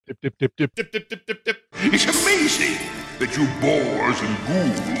Dip, dip, dip. Dip, dip, dip, dip, dip. It's amazing that you boars and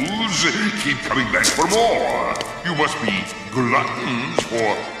ghouls keep coming back for more. You must be gluttons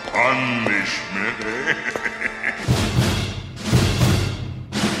for punishment.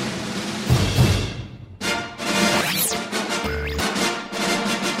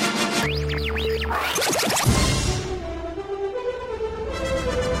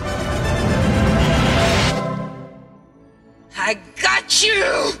 I got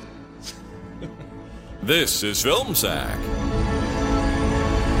you! This is Film Sack.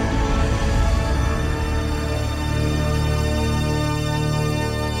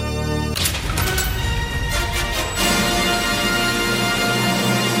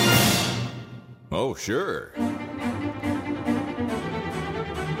 Oh, sure.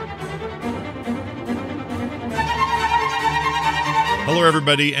 Hello,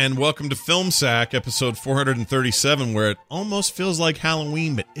 everybody, and welcome to Film Sack, episode 437, where it almost feels like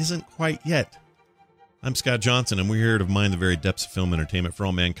Halloween, but isn't quite yet. I'm Scott Johnson, and we're here to mine the very depths of film entertainment for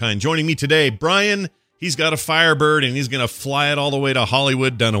all mankind. Joining me today, Brian. He's got a Firebird, and he's going to fly it all the way to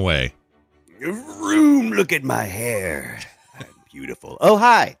Hollywood, Dunaway. Room, look at my hair. I'm beautiful. Oh,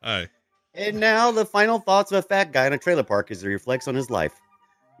 hi. Hi. And now the final thoughts of a fat guy in a trailer park as he reflects on his life.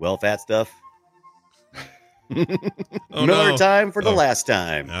 Well, fat stuff. Oh, Miller no. time for the last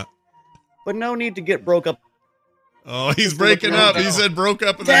time. Yeah. But no need to get broke up. Oh, he's breaking up. He said broke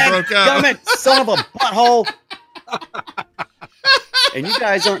up and then broke up. Damn it, son of a butthole. And you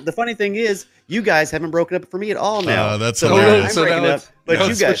guys aren't, the funny thing is, you guys haven't broken up for me at all now. That's so hilarious. I'm breaking up, but now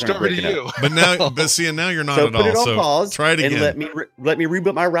you it's guys switched aren't over to breaking you. up. But now you're not So at put it all. on So pause try it again. and let me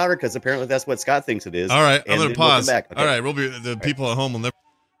reboot my router because apparently that's what Scott thinks it is. All right, I'm And going to then we'll come pause. back. Okay. All right, we'll be the people at home will never.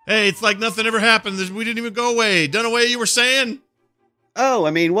 Hey, it's like nothing ever happened. We didn't even go away. Dunaway, you were saying? Oh,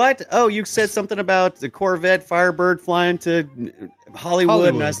 I mean, what? Oh, you said something about the Corvette Firebird flying to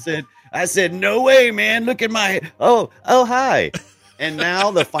Hollywood. And I said, no way, man. Look at my, oh, hi. And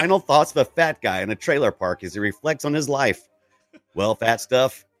now the final thoughts of a fat guy in a trailer park as he reflects on his life. Well, fat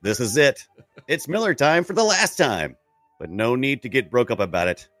stuff, this is it. It's Miller time for the last time. But no need to get broke up about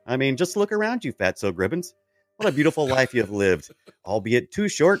it. I mean, just look around you, fatso gribbons. What a beautiful life you have lived, albeit too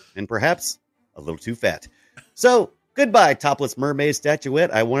short and perhaps a little too fat. So, goodbye, topless mermaid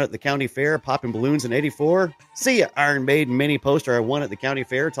statuette I won at the county fair, popping balloons in 84. See ya, Iron Maiden mini poster I won at the county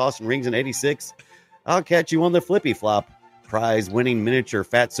fair, tossing rings in 86. I'll catch you on the flippy flop. Prize-winning miniature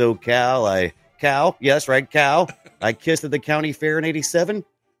fatso cow. Yes, right, cow. I kissed at the county fair in 87.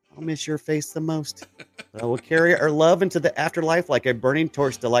 I'll miss your face the most. I will carry our love into the afterlife like a burning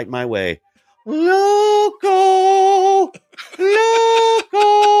torch to light my way. Loco!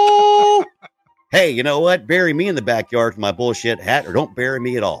 Hey, you know what? Bury me in the backyard with my bullshit hat, or don't bury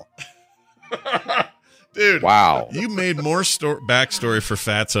me at all. Dude, Wow. you made more backstory for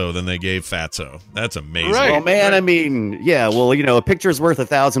Fatso than they gave Fatso. That's amazing. Right. Well, man, I mean, yeah, well, you know, a picture's worth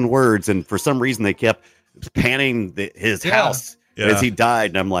 1,000 words, and for some reason they kept panning his house as he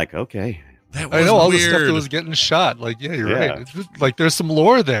died, and I'm like, okay. That was I know all weird. the stuff that was getting shot. Like, yeah, you're Yeah. right. It's just, like, there's some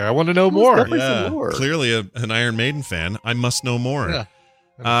lore there. I want to know more. definitely some lore. Clearly an Iron Maiden fan. I must know more. Yeah.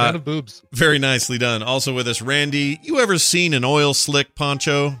 I'm a fan of boobs. Very nicely done. Also with us, Randy. You ever seen an oil slick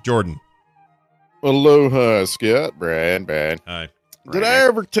poncho? Jordan. Aloha, Scott, Brad. Hi. Did I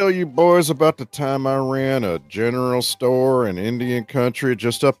ever tell you boys about the time I ran a general store in Indian country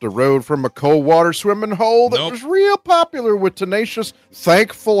just up the road from a cold water swimming hole that Nope. was real popular with tenacious,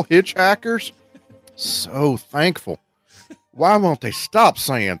 thankful hitchhikers? So thankful. Why won't they stop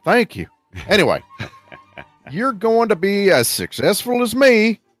saying thank you? Anyway, you're going to be as successful as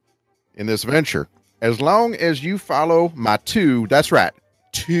me in this venture as long as you follow my two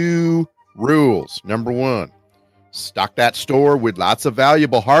rules. Number one, stock that store with lots of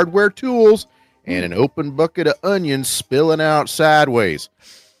valuable hardware tools and an open bucket of onions spilling out sideways.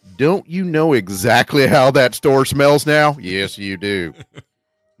 Don't you know exactly how that store smells now? Yes, you do.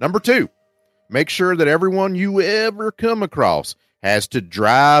 Number two, make sure that everyone you ever come across has to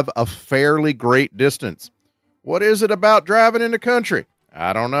drive a fairly great distance. What is it about driving in the country?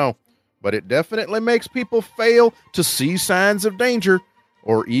 I don't know, but it definitely makes people fail to see signs of danger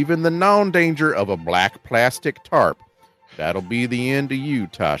or even the non-danger of a black plastic tarp. That'll be the end of you,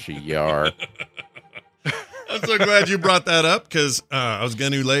 Tasha Yar. I'm so glad you brought that up because I was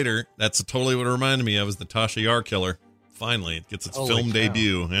going to later. That's totally what it reminded me of, was the Tasha Yar killer. Finally, it gets its Holy film cow.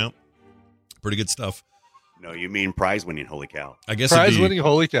 debut. Yeah. Pretty good stuff. No, you mean prize winning, holy cow. I guess it'd Prize be, winning,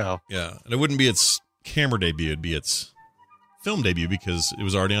 holy cow. yeah. And it wouldn't be its camera debut. It'd be its film debut because it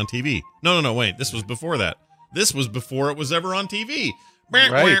was already on TV. No, wait. This was before that. This was before it was ever on TV.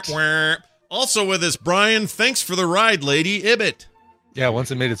 Right. Also with us, Brian. Thanks for the ride, Lady Ibbot. Yeah,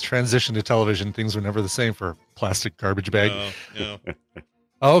 once it made its transition to television, things were never the same for plastic garbage bag. Yeah.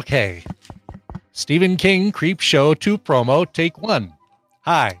 Okay. Stephen King Creep Show 2 promo, take 1.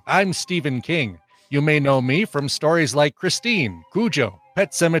 Hi, I'm Stephen King. You may know me from stories like Christine, Cujo,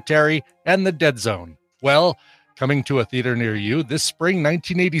 Pet Sematary, and The Dead Zone. Well, coming to a theater near you this spring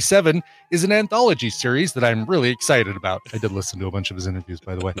 1987 is an anthology series that I'm really excited about. I did listen to a bunch of his interviews,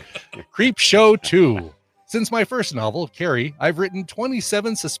 by the way. Creep Show 2. Since my first novel, Carrie, I've written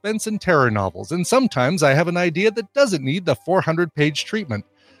 27 suspense and terror novels, and sometimes I have an idea that doesn't need the 400-page treatment.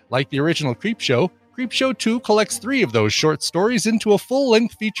 Like the original Creep Show 2 collects 3 of those short stories into a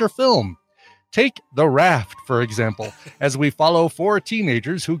full-length feature film. Take The Raft, for example, as we follow 4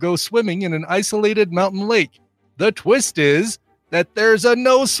 teenagers who go swimming in an isolated mountain lake. The twist is that there's a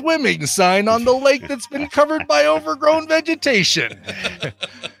no swimming sign on the lake that's been covered by overgrown vegetation.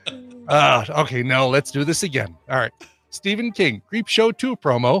 Okay, no, let's do this again. All right. Stephen King, Creep Show 2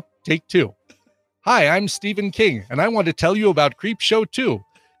 promo, take 2. Hi, I'm Stephen King, and I want to tell you about Creep Show 2.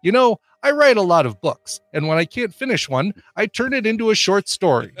 You know, I write a lot of books, and when I can't finish one, I turn it into a short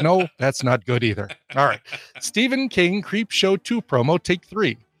story. No, that's not good either. All right. Stephen King, Creep Show 2 promo, take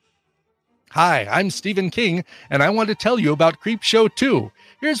 3. Hi, I'm Stephen King, and I want to tell you about Creep Show 2.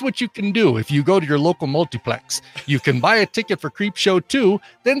 Here's what you can do if you go to your local multiplex. You can buy a ticket for Creep Show 2,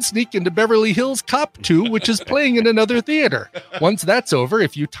 then sneak into Beverly Hills Cop 2, which is playing in another theater. Once that's over,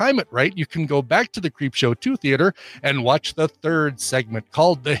 if you time it right, you can go back to the Creep Show 2 theater and watch the 3rd segment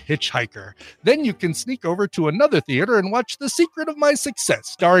called The Hitchhiker. Then you can sneak over to another theater and watch The Secret of My Success,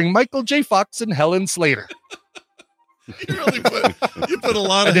 starring Michael J. Fox and Helen Slater. You put a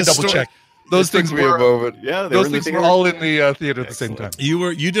lot I of did double check. Those things were Yeah, those things were all in the theater at the same time.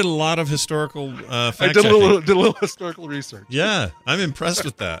 You did a lot of historical fact I did a little historical research. Yeah, I'm impressed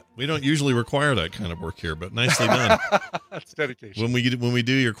with that. We don't usually require that kind of work here, but nicely done. That's dedication. When we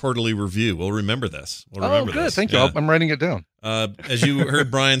do your quarterly review, we'll remember this. We'll Oh, remember good. this. Thank Yeah. you. I'm writing it down. As you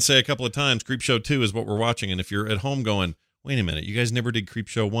heard Brian say a couple of times, Creep Show 2 is what we're watching. And if you're at home going, wait a minute, you guys never did Creep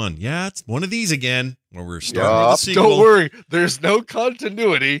Show 1. Yeah, it's one of these again, where we're starting with the sequel. Don't worry. There's no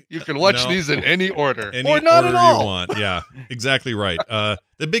continuity. You can watch these in any order. Any or not order at all. you want. Yeah, exactly right.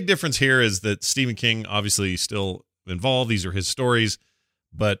 The big difference here is that Stephen King obviously still involved. These are his stories,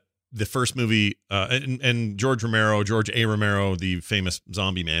 but the first movie, and George A. Romero, the famous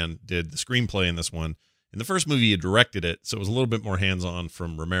zombie man, did the screenplay in this one. In the first movie, he directed it, so it was a little bit more hands-on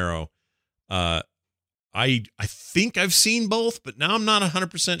from Romero. I think I've seen both, but now I'm not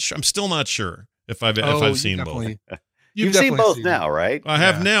 100% sure. I'm still not sure if I've seen both. You've seen both now, right? I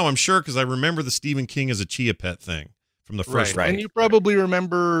have now, I'm sure, because I remember the Stephen King as a Chia Pet thing from the first one. And you probably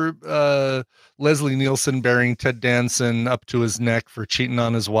remember Leslie Nielsen bearing Ted Danson up to his neck for cheating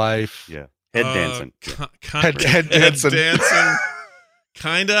on his wife. Yeah. Head dancing. Head dancing.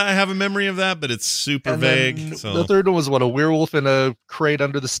 Kinda, I have a memory of that, but it's super vague. So. The third one was what, a werewolf in a crate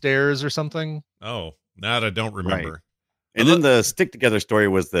under the stairs or something? Oh, that I don't remember. Right. And then the stick together story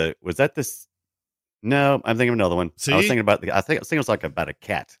was that this? No, I'm thinking of another one. See? I was thinking about I think it was like about a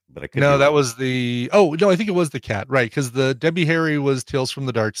cat, but I couldn't. No, that was the. Oh no, I think it was the cat, right? Because the Debbie Harry was Tales from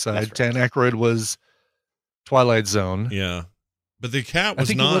the Dark Side. Right. Dan Aykroyd was Twilight Zone. Yeah, but the cat I was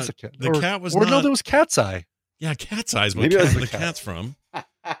think not. it was a cat. The cat was or not. no, there was Cat's Eye. Yeah, Cat's Eyes. Maybe it was The cat's from.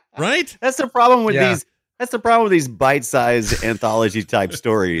 Right? That's the problem with Yeah. these. That's the problem with these bite-sized anthology type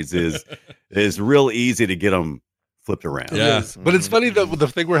stories. Is real easy to get them flipped around. Yeah. It is. But it's funny that the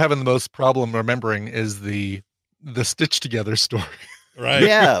thing we're having the most problem remembering is the stitched together story. Right.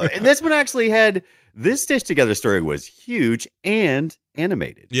 Yeah, and this one actually had this stitched together story was huge and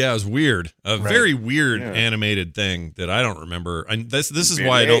animated. Yeah, it was weird. A Right. very weird Yeah. animated thing that I don't remember. And this is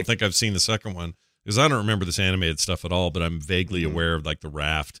why I don't think I've seen the second one, because I don't remember this animated stuff at all, but I'm vaguely aware of like the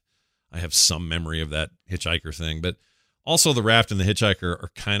Raft. I have some memory of that hitchhiker thing, but also the Raft and the hitchhiker are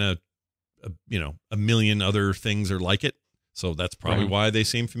kind of, a million other things are like it. So that's probably why they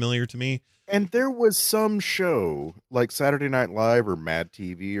seem familiar to me. And there was some show like Saturday Night Live or Mad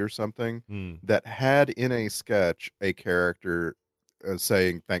TV or something that had in a sketch a character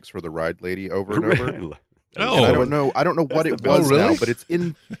saying "Thanks for the ride, lady" over and over. Oh, And I don't know what it was really? now, but it's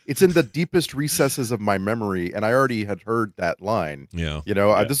in the deepest recesses of my memory, and I already had heard that line. yeah.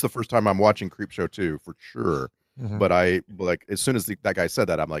 This is the first time I'm watching Creep Show 2 for sure. Mhm. But I like as soon as that guy said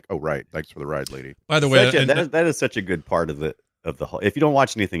that, I'm like, oh right, thanks for the ride, lady. By the way, That is such a good part of the whole. If you don't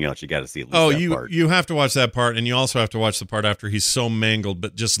watch anything else, you got to see at least that part. you have to watch that part, and you also have to watch the part after he's so mangled,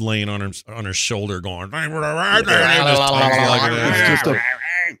 but just laying on her shoulder, going, It's just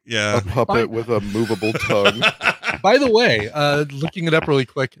yeah. a puppet with a movable tongue. By the way, looking it up really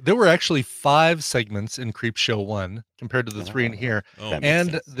quick, there were actually 5 segments in Creepshow 1 compared to the 3 in here. Oh,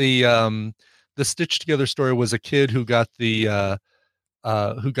 And the stitched together story was a kid who got the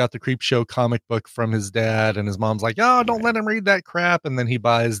Creepshow comic book from his dad, and his mom's like, "Oh, don't let him read that crap." And then he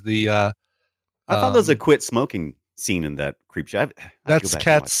buys the I thought there was a quit smoking scene in that Creepshow. that's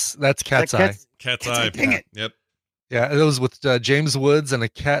Cat's Eye. Cat's Eye. Dang it. Yep. Yeah, it was with James Woods and a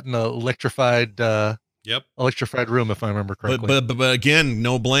cat in an electrified room, if I remember correctly. But again,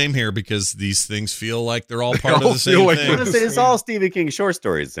 no blame here because these things feel like they're all They part of all the feel same like thing. It's all Stephen King short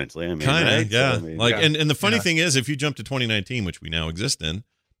stories, essentially. I mean, Kind of, right? yeah. So, I mean, like, yeah. and the funny Yeah. thing is, if you jump to 2019, which we now exist in,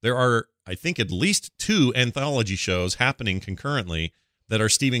 there are, I think, at least 2 anthology shows happening concurrently that are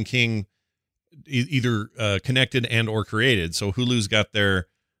Stephen King either connected and or created. So Hulu's got their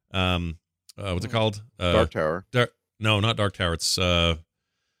what's it called? Dark Tower. No, not Dark Tower. It's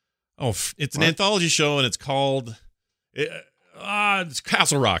it's an anthology show, and it's called it's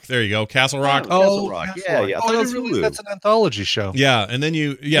Castle Rock. There you go, Castle Rock. Castle Rock. Yeah. I Oh, thought I it was didn't realize Hulu. that's an anthology show. Yeah, and then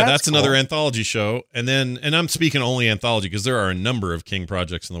that's another cool. anthology show, and I'm speaking only anthology because there are a number of King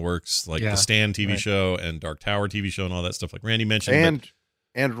projects in the works, like Yeah, the Stand TV right. show and Dark Tower TV show and all that stuff, like Randy mentioned.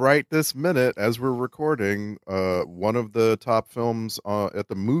 And right this minute, as we're recording, one of the top films at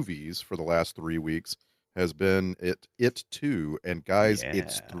the movies for the last 3 weeks has been It 2, and guys,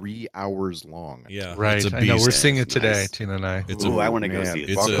 it's 3 hours long. Yeah, Right. it's a I know. We're beast. seeing it today, Nice. Tina and I. It's Ooh, a, I want to go man, see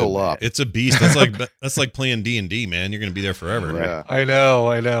it. it's buckle up. It's a beast. That's like playing D&D, man. You're gonna be there forever. Yeah. I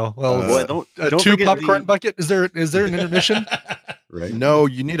know. Well, Boy, don't a 2 forget popcorn bucket. Is there an intermission? Right. No,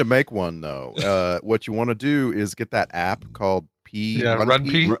 you need to make one though. What you want to do is get that app called Run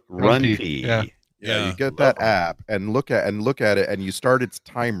P. Run P. P. Yeah. Yeah, you get that app and look at it, and you start its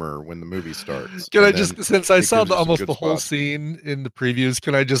timer when the movie starts. Can I And just, then since I it saw gives you some almost good the whole spots. scene in the previews,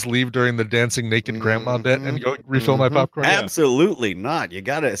 can I just leave during the dancing naked grandma bit and go refill my popcorn? Absolutely not. You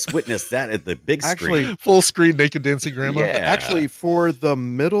got to witness that at the big screen. Actually, Full screen naked dancing grandma. Yeah. Actually, for the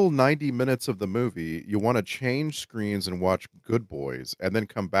middle 90 minutes of the movie, you want to change screens and watch Good Boys, and then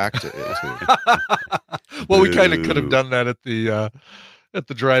come back to it too. Well, we kind of could have Boo. done that at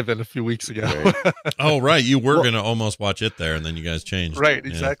the drive-in a few weeks ago. Right. Oh, right. You were gonna almost watch it there, and then you guys changed. Right,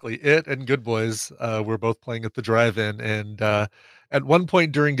 Yeah. exactly. It and Good Boys were both playing at the drive-in, and at one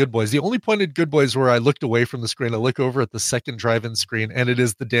point during Good Boys, the only point in Good Boys where I looked away from the screen, I look over at the second drive-in screen, and it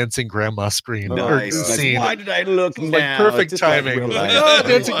is the dancing grandma screen or Nice. scene. Why did I look It's now? like perfect Just like timing. real Like, life. oh,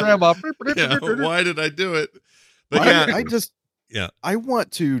 dancing grandma. Yeah, why did I do it? But I I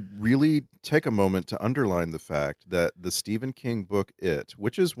want to really take a moment to underline the fact that the Stephen King book It,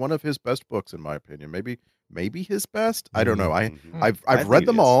 which is one of his best books in my opinion, maybe his best. I don't know. Mhm. I've I think read it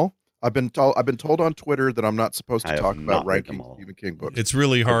them is. all. I've been told on Twitter that I'm not supposed I to have talk not about read them ranking all. Stephen King books. it's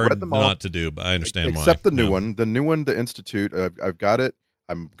really I've hard read them all. not to do, but I understand Except why. the new Yeah. one. The new one, The Institute. I've got it.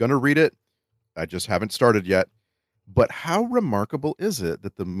 I'm gonna read it. I just haven't started yet. But how remarkable is it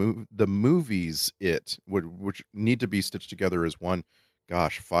that the movies which need to be stitched together as one,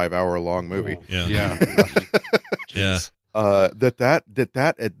 5-hour long movie. Yeah. Yeah. Yeah.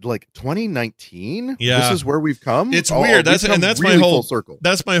 That at like 2019. Yeah. This is where we've come. It's Oh, weird. we've That's come my really whole full circle.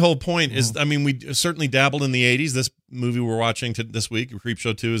 That's my whole point. Is I mean, we certainly dabbled in the '80s. This movie we're watching this week,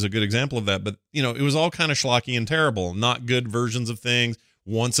 Creepshow 2, is a good example of that. But it was all kind of schlocky and terrible, not good versions of things.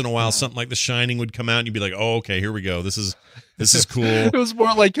 Once in a while, something like The Shining would come out, and you'd be like, "Oh, okay, here we go. This is cool." It was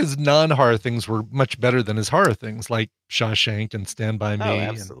more like his non-horror things were much better than his horror things, like Shawshank and Stand By Me. Oh, and-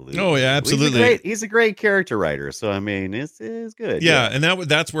 absolutely. Oh, yeah, absolutely. He's a great character writer. So I mean, it's good. Yeah, and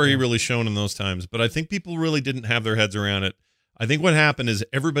that's where he really shone in those times. But I think people really didn't have their heads around it. I think what happened is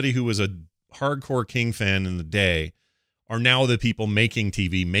everybody who was a hardcore King fan in the day are now the people making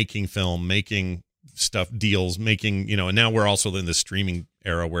TV, making film, making stuff, deals, making, and now we're also in the streaming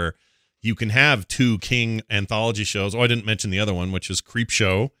era where you can have 2 King anthology shows. Oh, I didn't mention the other one, which is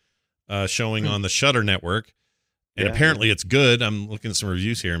Creepshow, showing on the Shudder Network. And Yeah. apparently it's good. I'm looking at some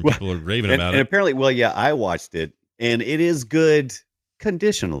reviews here and people are raving about and it. apparently, I watched it, and it is good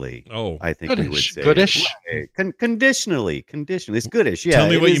conditionally. Oh, I think we would Goodish. say Goodish? Right. Conditionally, it's goodish. Yeah. tell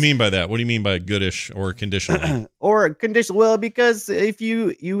me it what you is- mean by that. What do you mean by goodish or conditionally? or condition. Well, because if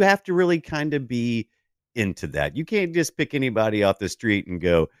you have to really kind of be into that, you can't just pick anybody off the street and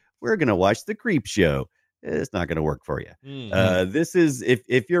go, "We're gonna watch the Creep Show." It's not gonna work for you. This is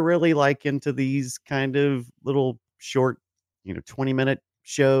if you're really like into these kind of little short, 20-minute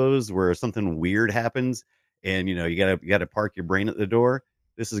shows where something weird happens, and you gotta park your brain at the door.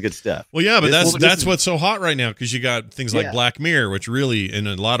 This is good stuff. Well, yeah, but This- that's what's so hot right now because you got things like Yeah. Black Mirror, which really, in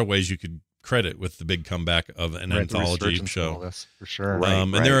a lot of ways, you could credit with the big comeback of an Right, the anthology resurgence and all show. this, for sure. Right.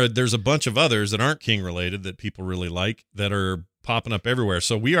 And there's a bunch of others that aren't King related that people really like that are popping up everywhere.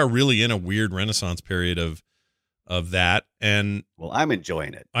 So we are really in a weird renaissance period of that. And Well, I'm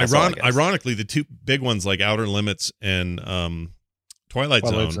enjoying it. That's all I gotta say. ironically, the two big ones like Outer Limits and Twilight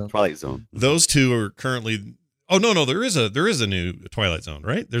Zone, Twilight Zone. those two are currently. Oh no, there is a new Twilight Zone,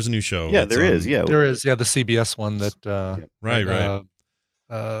 right? There's a new show. Yeah, that's there on- is. Yeah. There is, the CBS one that Right.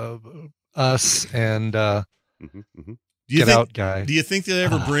 Us and Mhm, mhm. Do you Get think? Out guy. Do you think they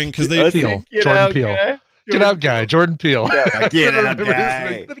ever bring? Because Peele. they. Jordan Peele. Get Out guy. Jordan Peele. Get Out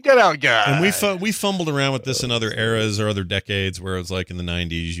guy. Get Out guy. And we fumbled around with this in other eras or other decades where it was like in the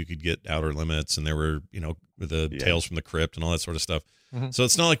 90s you could get Outer Limits and there were, with the Tales from the Crypt and all that sort of stuff. Mhm. So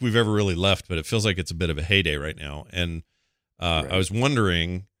it's not like we've ever really left, but it feels like it's a bit of a heyday right now. And I was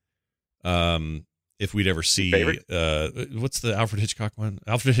wondering if we'd ever see what's the Alfred Hitchcock one?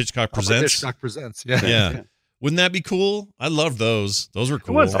 Alfred Hitchcock Presents. Hitchcock Presents. Yeah. Yeah. Wouldn't that be cool? I love those. Those were It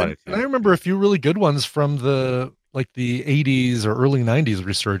cool. was. And I remember a few really good ones from the 80s or early 90s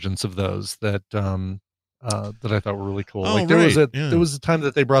resurgence of those that I thought were really cool. Oh, Like there was right, yeah. there was a time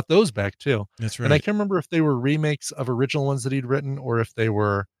that they brought those back too. That's right. And I can't remember if they were remakes of original ones that he'd written or if they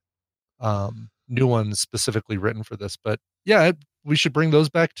were new ones specifically written for this. But yeah, we should bring those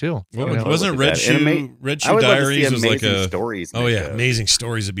back too. Well, You know? wasn't look at Red that. And Shoe I would love to see Diaries was like Amazing a stories. Oh make yeah, a- Amazing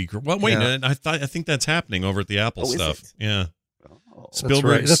Stories would be great. Well, wait, Yeah. I think that's happening over at the Apple Oh, is stuff. it? Yeah, Oh.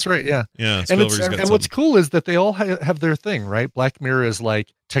 Spielberg's- That's right. Yeah. yeah. And, Spielberg's got and what's something. cool is that they all have their thing, right? Black Mirror is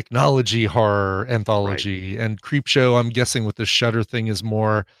like technology horror anthology, and Creepshow, I'm guessing with the Shudder thing, is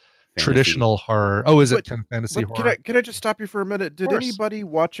more Fantasy. traditional horror. Oh, is it But- kind of fantasy But horror? can I just stop you for a minute? Did course. anybody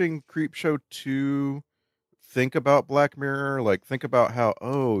watching Creepshow 2 think about Black Mirror? Like, think about how,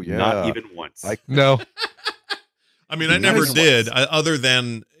 oh, yeah. Not even once. I- No. I mean, I never Nice. did. Other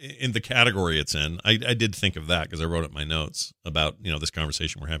than in the category it's in, I did think of that because I wrote it in my notes about this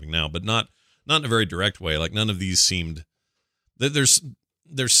conversation we're having now, but not in a very direct way. Like none of these seemed. There's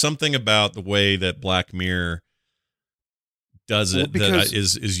something about the way that Black Mirror does Well, it because- that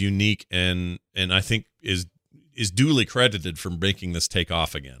is unique and I think is duly credited for making this take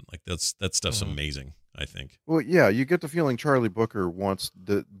off again. Like that stuff's Mhm. amazing. I think. Well, yeah, you get the feeling Charlie Booker wants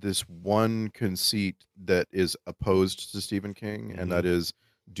this one conceit that is opposed to Stephen King, and that is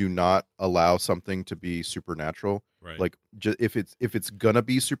do not allow something to be supernatural. Right. Like, if it's gonna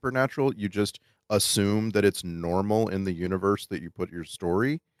be supernatural, you just assume that it's normal in the universe that you put your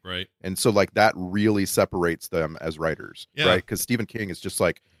story, Right. and so like that really separates them as writers, Yeah. right? Because Stephen King is just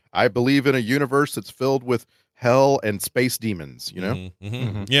like, I believe in a universe that's filled with hell and space demons, you know. Mhm,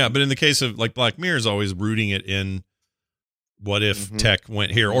 mhm. Mhm. Yeah, but in the case of like Black Mirror is always rooting it in what if Mhm. tech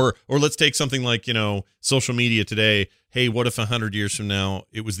went here, or let's take something like social media today. Hey, what if 100 years from now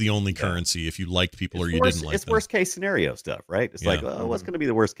it was the only currency if you liked people or you didn't like it's them? worst case scenario stuff, right? It's like, Yeah. oh, what's going to be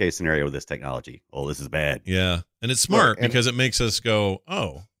the worst case scenario with this technology? Oh, this is bad. Yeah, and it's smart and- because it makes us go,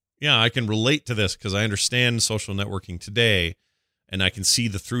 oh, yeah, I can relate to this because I understand social networking today, and I can see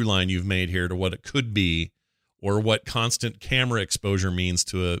the through line you've made here to what it could be, or what constant camera exposure means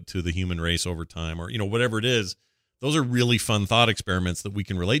to the human race over time, or whatever it is. Those are really fun thought experiments that we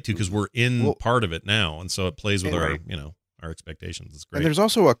can relate to because we're in Well- part of it now, and so it plays with Right. our expectations. It's And great. there's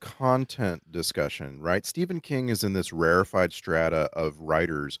also a content discussion, right? Stephen King is in this rarefied strata of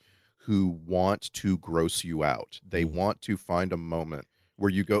writers who want to gross you out. They want to find a moment where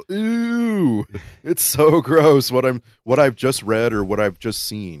you go, "Ooh, it's so gross what I've just read or what I've just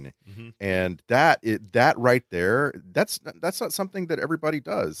seen." Mhm. And that right there, that's not something that everybody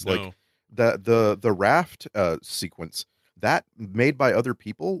does. Like No. the raft sequence that made by other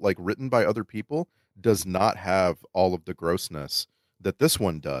people, like written by other people, does not have all of the grossness that this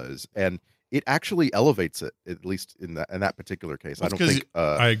one does, and it actually elevates it, at least in that particular case. Well, I don't it's 'cause think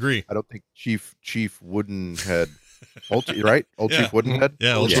I agree. I don't think Chief Woodenhead, right? Old Yeah. Chief Woodenhead.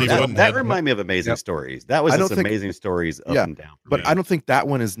 Yeah, Old Yeah, Chief that Woodenhead. reminded me of Amazing Yep. Stories. That was I don't just think- Amazing Stories up Yeah, and down. But Yeah. I don't think that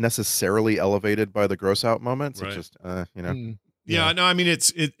one is necessarily elevated by the gross out moments. Right. It's just you know. Mm, Yeah, no, I mean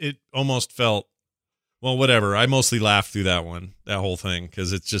it almost felt well, whatever. I mostly laughed through that whole thing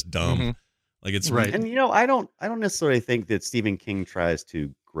because it's just dumb. Mhm. Like it's Right. And I don't necessarily think that Stephen King tries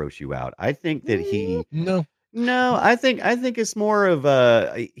to gross you out. I think that he No. no, I think it's more of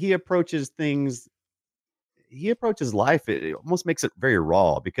he approaches things. He approaches life. It almost makes it very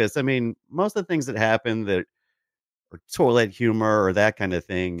raw because I mean, most of the things that happen that or toilet humor or that kind of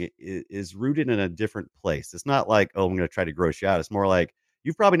thing is rooted in a different place. It's not like, oh, I'm going to try to gross you out. It's more like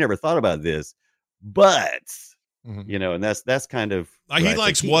you've probably never thought about this, but Mhm. You know, and that's kind of what He I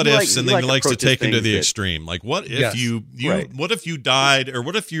likes think. what He ifs, and then he likes to approaches take them to things the that- extreme. Like, what if Yes. you Right. what if you died, or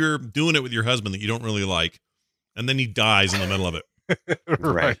what if you're doing it with your husband that you don't really like, and then he dies in the middle of it,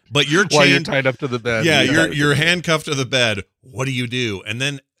 Right. but you're While you're chained. tied up to the bed. Yeah, Yeah. you're handcuffed to the bed. What do you do? And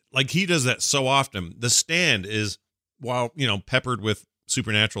then, like, he does that so often. The Stand is, while peppered with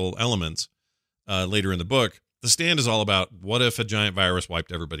supernatural elements later in the book, The Stand is all about what if a giant virus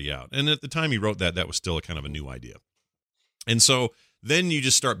wiped everybody out. And at the time he wrote that was still a kind of a new idea. And so then you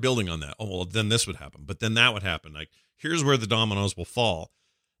just start building on that. Oh, well, then this would happen, but then that would happen. Like, here's where the dominoes will fall.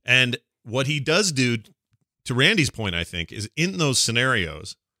 And what he does do, to Randy's point, I think, is in those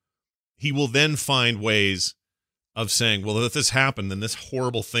scenarios, he will then find ways of saying, well, if this happened, then this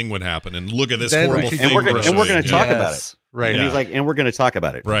horrible thing would happen. And look at this Then horrible we thing. can- and we're going to talk about it. Yes. Right. And Yeah. he's like, and we're going to talk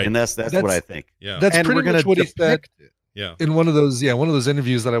about it. Right. And that's what I think. Yeah. That's and we're pretty gonna much what he said depict it. Yeah. in one of those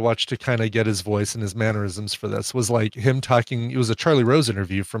interviews that I watched to kind of get his voice and his mannerisms for this. Was like him talking. It was a Charlie Rose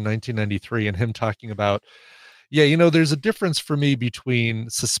interview from 1993, and him talking about, there's a difference for me between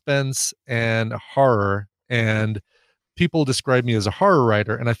suspense and horror, and people describe me as a horror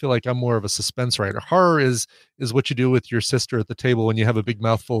writer, and I feel like I'm more of a suspense writer. Horror is what you do with your sister at the table when you have a big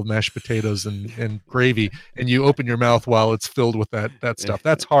mouthful of mashed potatoes and gravy, and you open your mouth while it's filled with that stuff.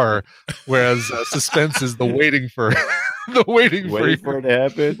 That's horror. Whereas suspense is the waiting for Waiting for it to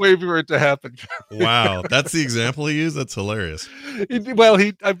happen. waiting for it to happen. Wow. That's the example he used? That's hilarious. Well,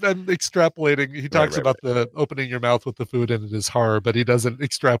 I'm extrapolating. He talks right, about the opening your mouth with the food and it is horror, but he doesn't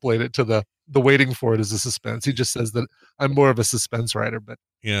extrapolate it to the waiting for it as a suspense. He just says that I'm more of a suspense writer. But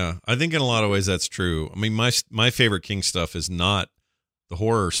Yeah. I think in a lot of ways that's true. I mean, my favorite King stuff is not the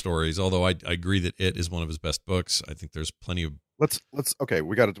horror stories, although I agree that it is one of his best books. I think there's plenty of Let's okay.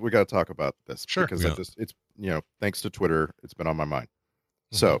 We got to talk about this Sure. because Yeah. it's thanks to Twitter, it's been on my mind.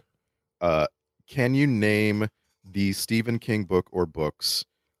 Mhm. So, can you name the Stephen King book or books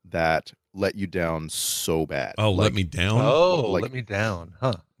that let you down so bad? Let Like, me down. let me down,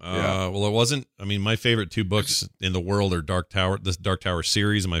 huh? yeah. Well, it wasn't. I mean, my favorite two books in the world are this Dark Tower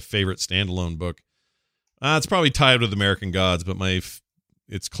series, and my favorite standalone book. It's probably tied with American Gods, but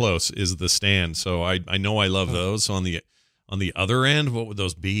it's close. Is The Stand. So I know I love those. So on the other end, what would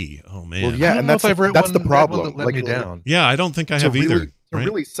those be? Oh man. Well, I yeah, don't and know if I've read that's the one problem. that let me down. Yeah, I don't think I have really, either. To right?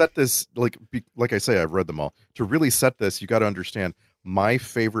 really set this, like I say, I've read them all. To really set this, you got to understand my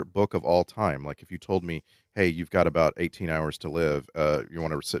favorite book of all time. Like if you told me, hey, you've got about 18 hours to live, you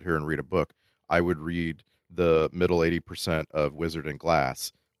want to sit here and read a book, I would read the middle 80% of Wizard and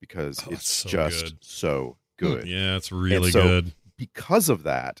Glass because Oh, it's so just good. so good. Yeah, it's really so- good. Because of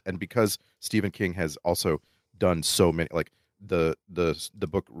that, and because Stephen King has also done so many, like the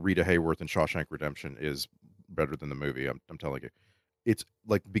book Rita Hayworth and Shawshank Redemption is better than the movie. I'm telling you, it's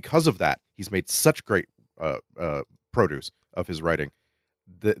like because of that he's made such great produce of his writing.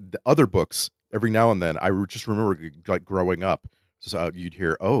 The other books, every now and then, I just remember like growing up. So you'd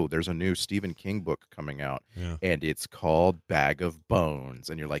hear, oh, there's a new Stephen King book coming out, Yeah. and it's called Bag of Bones,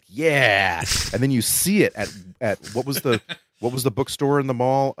 and you're like, yeah. And then you see it at what was the bookstore in the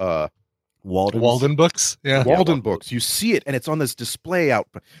mall? Walden Books. Yeah. Walden Books. You see it, and it's on this display out,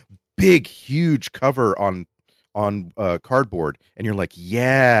 big, huge cover on cardboard, and you're like,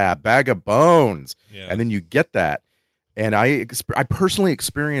 yeah, Bag of Bones. Yeah. And then you get that, and I personally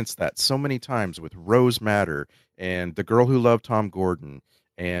experienced that so many times with Rose Madder and The Girl Who Loved Tom Gordon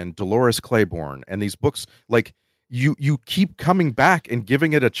and Dolores Claiborne, and these books, like you keep coming back and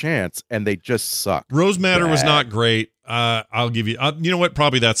giving it a chance, and they just suck. Rose Madder was Bad. not great. I'll give you. You know what?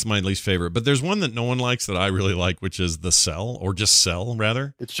 Probably that's my least favorite. But there's one that no one likes that I really like, which is The Cell, or just Cell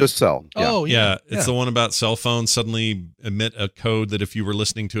rather. It's just Cell. Yeah. Oh Yeah, it's the one about cell phones suddenly emit a code that if you were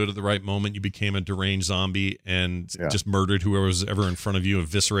listening to it at the right moment, you became a deranged zombie and Yeah. just murdered whoever was ever in front of you,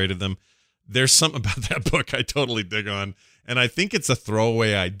 eviscerated them. There's something about that book I totally dig on. And I think it's a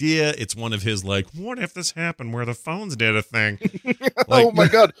throwaway idea. It's one of his, like, what if this happened where the phones did a thing? Oh my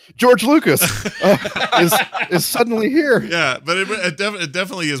God, George Lucas is suddenly here. Yeah, but it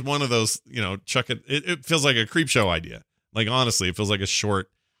definitely is one of those, chuck it. It feels like a creep show idea. Like, honestly, it feels like a short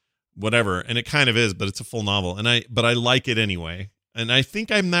whatever. And it kind of is, but it's a full novel. But I like it anyway. And I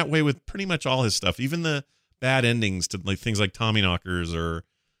think I'm that way with pretty much all his stuff. Even the bad endings to like things like Tommyknockers or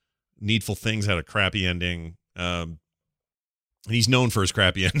Needful Things had a crappy ending. And he's known for his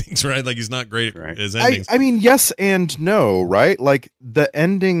crappy endings, right? Like he's not great at his endings. I mean, yes and no, right? Like the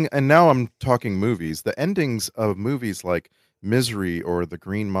ending, and now I'm talking movies. The endings of movies like Misery or The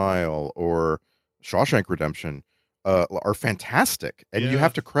Green Mile or Shawshank Redemption are fantastic, and you Yeah.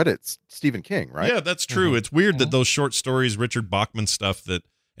 have to credit Stephen King, right? Yeah, that's true. Mhm. It's weird that those short stories, Richard Bachman stuff that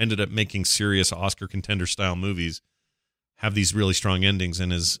ended up making serious Oscar contender style movies have these really strong endings,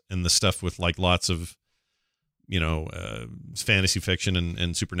 and the stuff with like lots of, fantasy fiction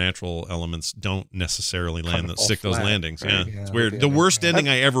and supernatural elements don't necessarily stick those landings. Right? Yeah, it's weird. The worst ending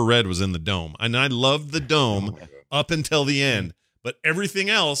I ever read was in The Dome, and I loved The Dome up until the end, but everything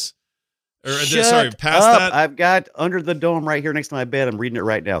else. Past that. I've got Under the Dome right here next to my bed. I'm reading it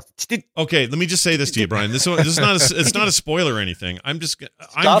right now. Okay, let me just say this to you, Brian. This is not it's not a spoiler or anything.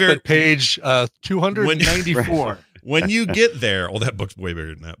 Stop at page 294. When you get there, that book's way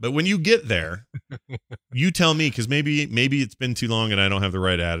bigger than that. But when you get there, you tell me, because maybe it's been too long and I don't have the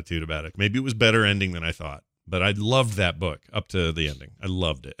right attitude about it. Maybe it was better ending than I thought. But I loved that book up to the ending. I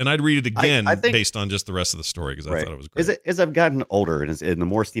loved it, and I'd read it again I think, based on just the rest of the story because I thought it was great. As I've gotten older and the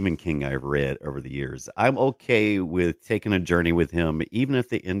more Stephen King I've read over the years, I'm okay with taking a journey with him, even if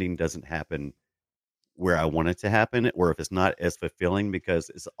the ending doesn't happen where I want it to happen, or if it's not as fulfilling, because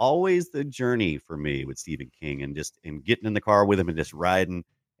it's always the journey for me with Stephen King, and getting in the car with him and just riding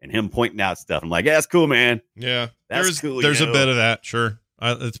and him pointing out stuff. I'm like, yeah, that's cool, man. Yeah, that's cool. There's a bit of that, sure.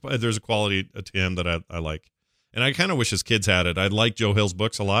 There's a quality to him that I like. And I kind of wish his kids had it. I like Joe Hill's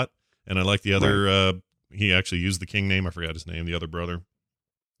books a lot, and I like the other. He actually used the King name. I forgot his name. The other brother.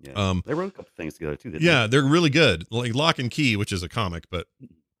 Yeah, they wrote a couple things together too. They're really good. Like Lock and Key, which is a comic, but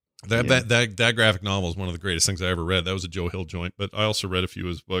that graphic novel is one of the greatest things I ever read. That was a Joe Hill joint, but I also read a few of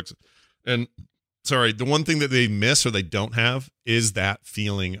his books. And sorry, the one thing that they miss or they don't have is that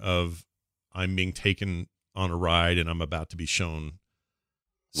feeling of I'm being taken on a ride and I'm about to be shown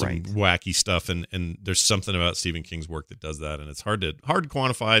some wacky stuff, and there's something about Stephen King's work that does that, and it's hard to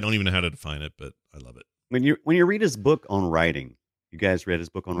quantify. I don't even know how to define it, but I love it. When you read his book on writing, you guys read his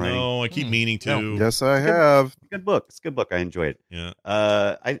book on writing? No, I keep meaning to. No. Yes, I have. Good book. It's a good book. I enjoyed it. Yeah.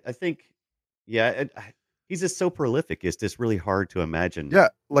 I think, he's just so prolific. It's just really hard to imagine. Yeah,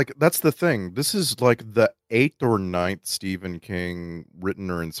 like that's the thing. This is like the 8th or 9th Stephen King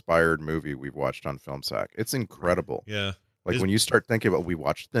written or inspired movie we've watched on Film Sack. It's incredible. Yeah. Like when you start thinking about, we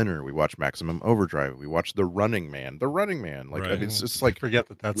watched Thinner, we watched Maximum Overdrive, we watched The Running Man. Like it's just like forget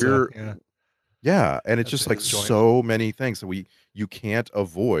that's yeah, and it's just like so many things that you can't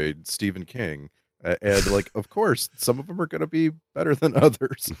avoid Stephen King, and like of course some of them are going to be better than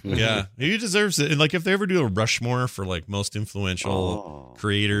others. Yeah, he deserves it. And like if they ever do a Rushmore for like most influential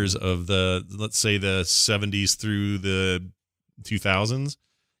creators of let's say the 70s through the 2000s,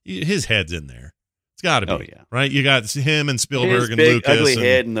 his head's in there. Got to be, right? You got him and Spielberg and big, Lucas. Ugly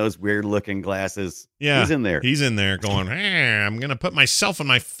head and those weird looking glasses. Yeah, he's in there. He's in there going, I'm going to put myself in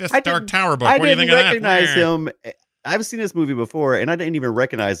my 5th Dark Tower book. What do you think of that? I didn't recognize him. I've seen this movie before, and I didn't even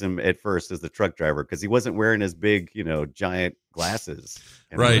recognize him at first as the truck driver because he wasn't wearing his big, giant glasses.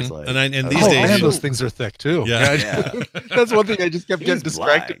 And right. Like, and these days, man, those things are thick too. Yeah. That's one thing I just kept getting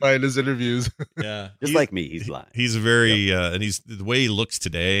distracted by in his interviews. Yeah. Just like me, he's blind. He's very, and he's the way he looks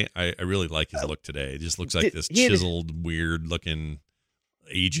today. I really like his look today. It just looks like this chiseled, weird looking,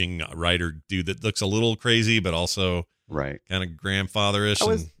 aging writer dude that looks a little crazy, but also kind of grandfatherish.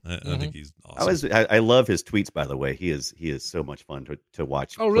 I think he's awesome. I love his tweets, by the way. He is so much fun to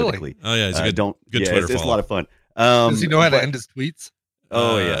watch. Oh, really? Politically. Oh, yeah. He's a good Twitter follow. It's a lot of fun. Does he know how to end his tweets?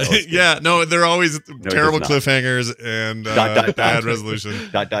 Oh, yeah. Yeah. No, they're always terrible cliffhangers and bad resolution.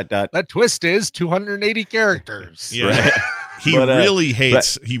 That twist is 280 characters. Yeah. Right. He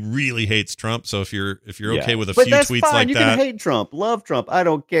really hates Trump. So if you're okay with a few tweets fine. like you that, can hate Trump, love Trump. I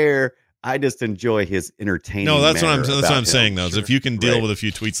don't care. I just enjoy his entertaining. No, that's what I'm saying though. Sure. Is if you can deal with a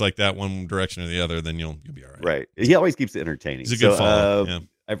few tweets like that, one direction or the other, then you'll be all right. Right. He always keeps it entertaining. He's a good follow. Yeah.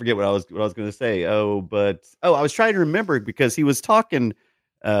 I forget what I was going to say. I was trying to remember because he was talking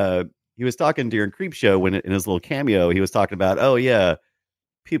during Creep Show when in his little cameo, he was talking about,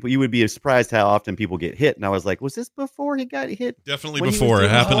 people, you would be surprised how often people get hit. And I was like, was this before he got hit? Definitely before. It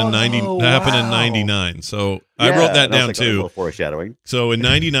happened in 99. So I wrote that down too. A little foreshadowing. So in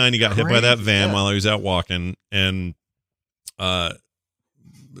 99, he got hit by that van while he was out walking and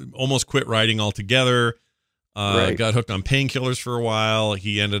almost quit riding altogether. Got hooked on painkillers for a while.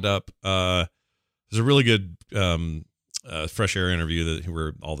 He ended up there's a really good Fresh Air interview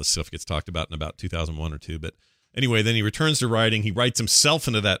where all this stuff gets talked about in about 2001 or 2. But anyway, then he returns to writing. He writes himself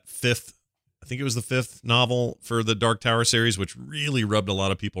into that I think it was the 5th novel for the Dark Tower series, which really rubbed a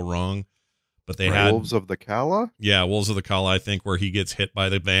lot of people wrong. But they had Wolves of the Kala? Yeah, Wolves of the Kala, I think, where he gets hit by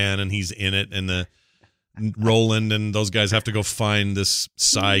the van and he's in it, and the Roland and those guys have to go find this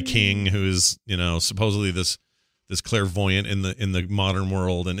Psy King who is, supposedly this clairvoyant in the modern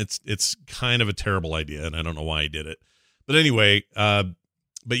world, and it's kind of a terrible idea, and I don't know why he did it. But anyway,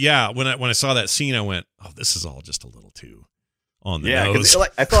 but yeah, when I saw that scene, I went, "Oh, this is all just a little too on the Yeah, nose.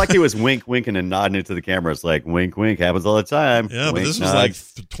 I felt like he was winking and nodding it to the camera. It's like wink, wink happens all the time. Yeah, but Wink, this was nod. like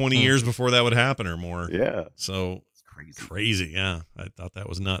 20 years before that would happen or more. Yeah, So it's crazy. crazy. Yeah. I thought that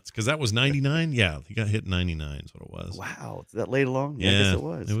was nuts because that was 99. Yeah. He got hit in 99 is what it was. Wow, is that late along? Yeah, I guess it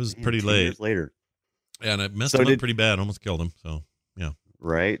was. it was Man, pretty 10 late. years later. Yeah, and it messed So him up did- pretty bad. Almost killed him. So, yeah.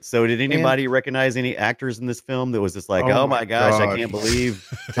 Right. So, did anybody recognize any actors in this film that was just like, Oh oh my my gosh, I gosh. can't believe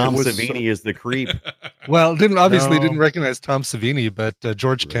Tom was Savini is the creep? Well, No. didn't recognize Tom Savini, but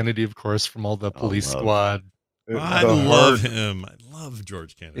George Right. Kennedy, of course, from all the Police love. Squad. I The love hard- him. I love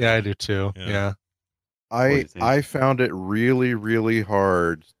George Kennedy. Yeah, I do too. Yeah. Yeah. What do you think? I found it really, really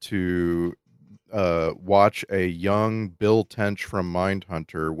hard to watch a young Bill Tench from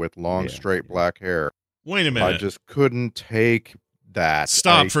Mindhunter with long, Yeah. straight black hair. Wait a I minute. just couldn't take that.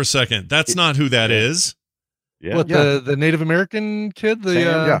 Stop I- for a second. That's not who that is. Yeah. What Yeah. the Native American kid? The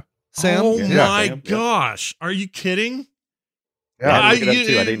Sam, yeah. Sam? Oh Yeah. my Sam, yeah. gosh. Are you kidding? Yeah, I I- looked it up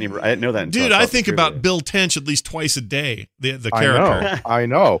too. you- I didn't know that. until Dude, saw I the think trivia. about Bill Tench at least twice a day. The I character. know, I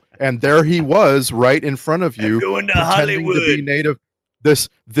know, and there he was, right in front of you, going to pretending to be Hollywood. native.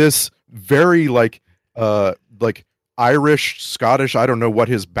 This very like Irish, Scottish. I don't know what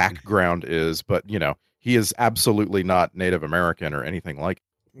his background is, but you know he is absolutely not Native American or anything like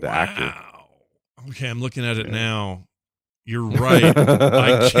the actor. Wow. Okay, I'm looking at it now. You're right.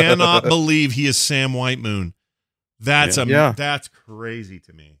 I cannot believe he is Sam Whitemoon. That's Yeah. that's crazy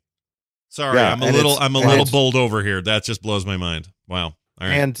to me. Sorry, Yeah, I'm a and little it's- I'm a and little it's- bowled over here. That just blows my mind. Wow. All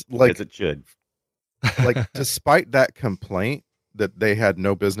right. And like As it should. despite that complaint that they had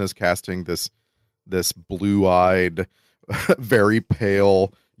no business casting this blue-eyed, very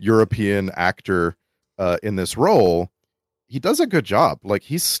pale European actor in this role, he does a good job. Like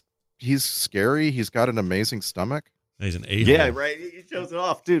he's scary. He's got an amazing stomach. He's an a-hole. Yeah, right. He shows it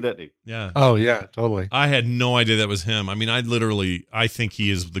off too, doesn't he? Yeah. Oh yeah, totally. I had no idea that was him. I mean, I think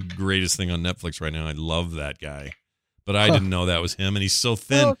he is the greatest thing on Netflix right now. I love that guy. But I didn't know that was him, and he's so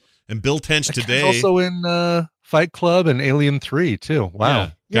thin. Well, And Bill Tench That guy's today. also in Fight Club and Alien 3 too. Wow.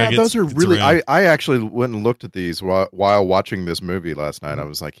 Guy Yeah, gets- those are gets really. around. I actually went and looked at these while watching this movie last night. I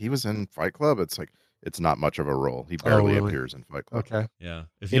was like, he was in Fight Club. It's like it's not much of a role. He barely really? appears in Fight Club. Okay. Yeah.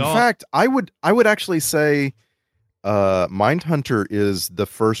 If In y'all, fact, I would actually say Mindhunter is the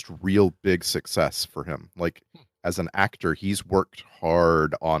first real big success for him. Like as an actor, he's worked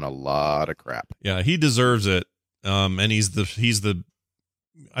hard on a lot of crap. yeah, he deserves it. And he's the.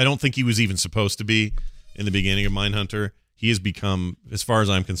 I don't think he was even supposed to be in the beginning of Mindhunter. He has become, as far as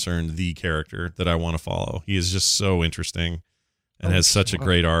I'm concerned, the character that I want to follow. He is just so interesting and has such a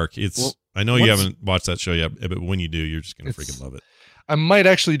great arc. It's. Well, I know you once- haven't watched that show yet, but when you do, you're just gonna It's- freaking love it. I might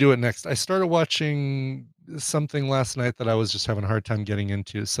actually do it next. I started watching something last night that I was just having a hard time getting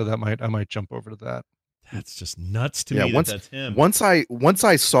into, so I might jump over to that. That's just nuts to Yeah, me. once- That's him. Once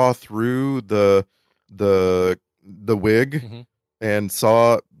I saw through the wig Mhm. and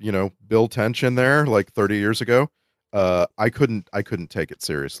saw Bill Tench in there like 30 years ago, I couldn't take it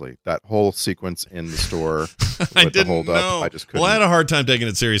seriously. That whole sequence in the store I with the didn't hold know. up, I just couldn't. Well, I had a hard time taking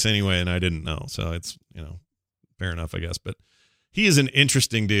it serious anyway, and I didn't know. So it's fair enough, I guess. But he is an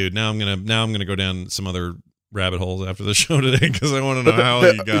interesting dude. Now I'm gonna go down some other rabbit holes after the show today because I want to know how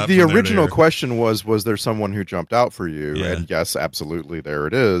you got the from there to original here. question was there someone who jumped out for you? Yeah. And yes, absolutely, there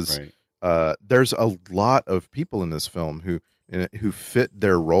it is. Right. There's a lot of people in this film who fit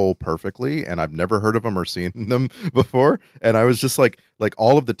their role perfectly, and I've never heard of them or seen them before. And I was just like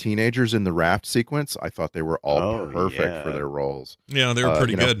all of the teenagers in the raft sequence, I thought they were all Oh, perfect yeah. for their roles. Yeah, they were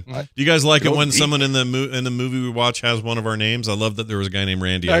pretty you know, good. Do you guys like it Go when deep. someone in the movie we watch has one of our names? I love that there was a guy named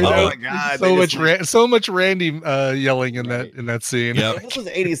Randy. I I love know. it. God, so they much just- so much Randy yelling in Right. that scene. Yeah. This was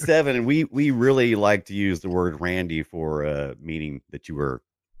 87, and we really like to use the word Randy for meaning that you were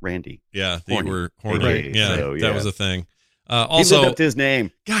Randy. Yeah, they Horny. were horny. Right. Yeah, So, that yeah. was a thing. He lived Also, up to his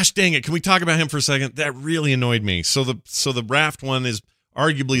name. gosh dang it, can we talk about him for a second? That really annoyed me. So the raft one is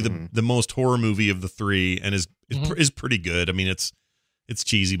arguably Mhm. the most horror movie of the three, and is Mhm. is pretty good. I mean, it's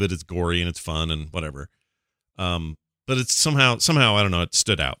cheesy, but it's gory and it's fun and whatever. But it's somehow I don't know, it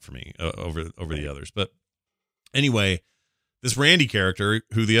stood out for me over the others. But anyway, this Randy character,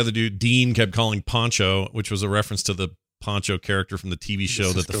 who the other dude Dean kept calling Poncho, which was a reference to the Poncho character from the TV show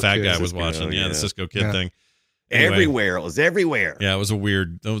that the Cisco fat Kid. guy was Cisco, watching. Yeah, the yeah. Cisco Kid Yeah. thing. Anyway. Everywhere. It was everywhere. Yeah, it was a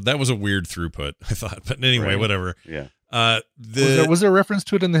weird. That was a weird throughput, I thought. But anyway, Right. whatever. Yeah. Was there a reference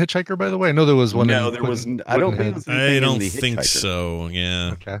to it in The Hitchhiker, by the way? I know there was one. No, in there was. Puddin- I don't think. Puddinhead. It was anything I in don't The think Hitchhiker. so.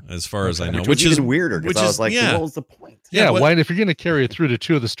 Yeah, Okay. as far as I Okay. know, Which, which was is even weirder because I was like, yeah. what was the point? Yeah, what- why? If you're going to carry it through to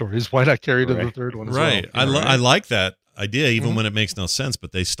two of the stories, why not carry it to the Right. third one as right. well? I like that idea, even Mhm. when it makes no sense.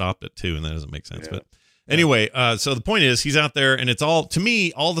 But they stopped it too, and that doesn't make sense. Yeah. But Anyway, so the point is he's out there, and it's all, to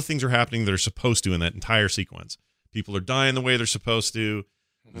me, all the things are happening that are supposed to in that entire sequence. People are dying the way they're supposed to.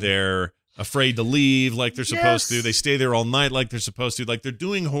 They're afraid to leave like they're supposed to. They stay there all night like they're supposed to. Like they're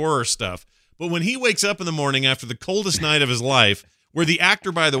doing horror stuff. But when he wakes up in the morning after the coldest night of his life, where the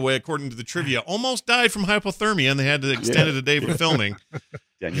actor, by the way, according to the trivia, almost died from hypothermia and they had to extend it a day for filming.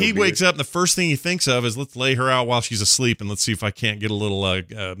 He wakes up and the first thing he thinks of is, let's lay her out while she's asleep and let's see if I can't get a little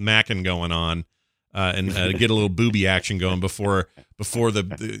macking going on and get a little booby action going before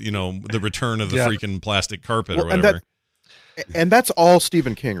the return of the freaking plastic carpet or whatever. And that's all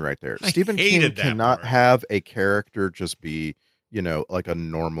Stephen King right there. Stephen King that cannot part. have a character just be, like a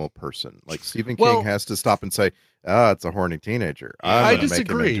normal person. Like Stephen King has to stop and say, it's a horny teenager. I'm going to make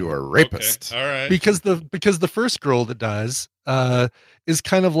him into a rapist. Okay. All right. Because the first girl that dies is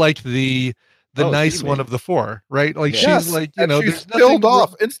kind of like the nice one of the four, right? Like she's like, she's killed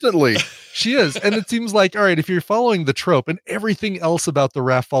off instantly. She is. And it seems like, all right, if you're following the trope, and everything else about the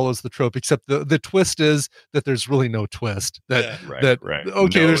raft follows the trope, except the twist is that there's really no twist. There's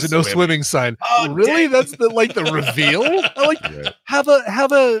a no swimming sign. Oh, really? Dang. That's the reveal? Have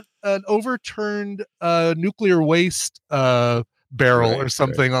an overturned nuclear waste barrel or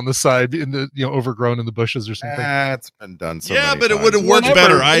something on the side in the overgrown in the bushes or something. It's been done so many but it times. would have worked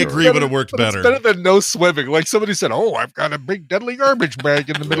better. I agree, it would have worked better. It's better than no swimming. Like somebody said, I've got a big deadly garbage bag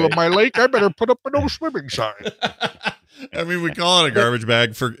in the middle of my lake. I better put up a no swimming sign. I mean, we call it a garbage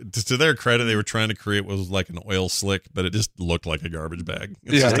bag. To their credit, they were trying to create what was like an oil slick, but it just looked like a garbage bag.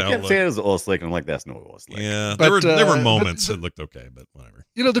 I kept saying it was an oil slick, and I'm like, that's no oil slick. Yeah, there were moments that looked okay, but whatever.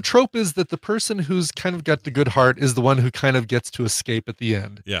 The trope is that the person who's kind of got the good heart is the one who kind of gets to escape at the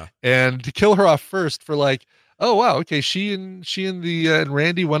end. Yeah, and to kill her off first for like, oh wow, okay, she and and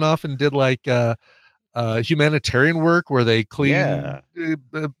Randy went off and did like humanitarian work where they clean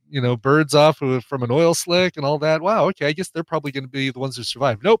birds off from an oil slick and all that. Wow, okay, I guess they're probably going to be the ones who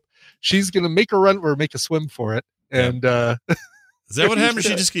survive. Nope, she's going to make a run or make a swim for it. And is that what happened? Or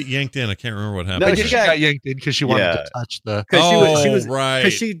she just get yanked in? I can't remember what happened. No, she got yanked in because she wanted to touch the. She was right.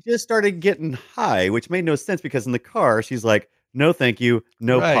 Because she just started getting high, which made no sense because in the car she's like, no, thank you,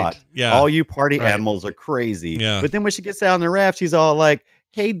 no pot. Yeah, all you party animals are crazy. Yeah, but then when she gets out on the raft, she's all like,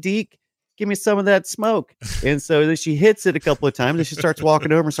 hey, Deke, give me some of that smoke. And so then she hits it a couple of times and she starts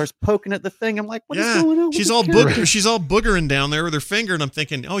walking over and starts poking at the thing. I'm like, what is going on? She's all boogering down there with her finger. And I'm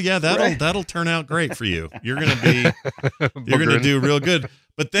thinking, oh yeah, that'll turn out great for you. You're going to do real good.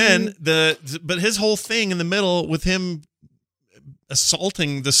 But then but his whole thing in the middle with him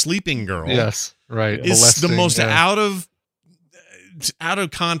assaulting the sleeping girl. Yes. Right. Is the most out of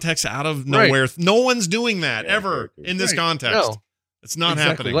context, out of nowhere. Right. No one's doing that ever in this context. No. It's not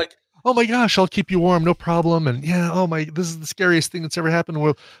happening. Like, oh my gosh, I'll keep you warm, no problem. And this is the scariest thing that's ever happened.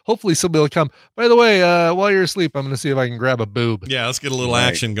 Well, hopefully somebody will come. By the way, while you're asleep, I'm going to see if I can grab a boob. Yeah, let's get a little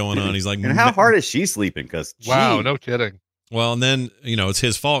action going on. He's like, and how hard is she sleeping? Because wow, no kidding. Well, and then it's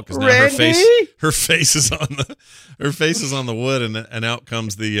his fault because now her face is on the wood, and out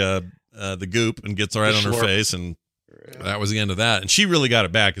comes the goop and gets right on her face, and that was the end of that. And she really got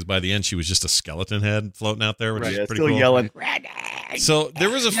it back because by the end she was just a skeleton head floating out there, which is pretty cool. Yelling. So there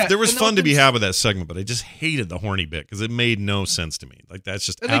was fun to be had with that segment, but I just hated the horny bit because it made no sense to me. Like that's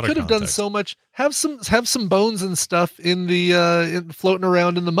just out of context. They could have done so much. Have some bones and stuff in the floating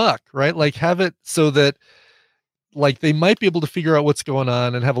around in the muck, right? Like have it so that like they might be able to figure out what's going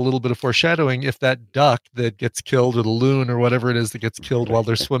on and have a little bit of foreshadowing if that duck that gets killed or the loon or whatever it is that gets killed while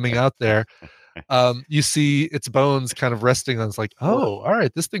they're swimming out there. You see its bones kind of resting on. It's like, oh, all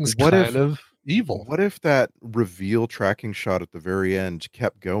right, this thing's kind of evil. What if that reveal tracking shot at the very end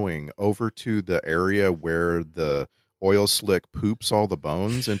kept going over to the area where the oil slick poops all the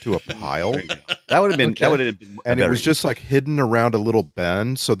bones into a pile? That would have been. Okay. That would have been. And it was just like hidden around a little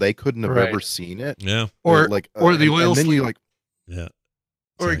bend, so they couldn't have ever seen it. Yeah. Or the oil slick. Yeah.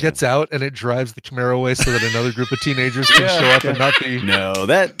 Or it gets out and it drives the Camaro away so that another group of teenagers can show up and not be. No,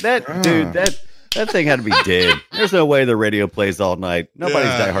 dude, that thing had to be dead. There's no way the radio plays all night. Nobody's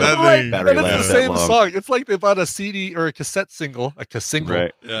Die Hard battery lasts that long. It's the same song. It's like they bought a CD or a cassette single,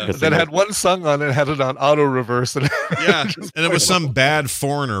 right? Yeah. That had one song on it, had it on auto reverse, and and it was some bad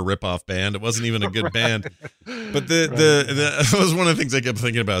Foreigner ripoff band. It wasn't even a good band. But that was one of the things I kept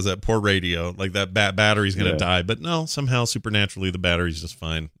thinking about is that poor radio, like that battery's going to die. But no, somehow supernaturally the battery's just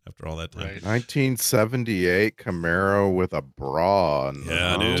fine after all that time. Right. 1978 Camaro with a bra on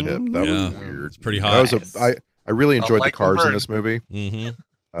the tip. That was weird. It's pretty hot. I really enjoyed the cars in this movie. Mm-hmm.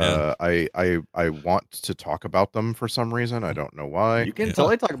 I want to talk about them for some reason. I don't know why. You can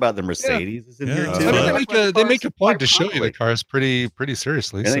totally talk about the Mercedes is in here Yeah. too. I mean, Yeah. they make a point to show you the cars pretty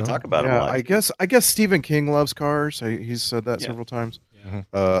seriously. And they so. talk about them a Yeah, lot. I guess Stephen King loves cars. He's said that several times. Mhm.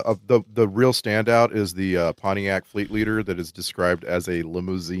 Of the real standout is the Pontiac Fleet Leader that is described as a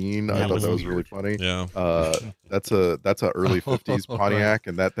limousine. I thought that was really funny. Yeah. That's a early 50s Pontiac,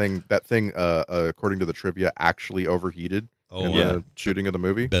 and that thing according to the trivia actually overheated in the shooting of the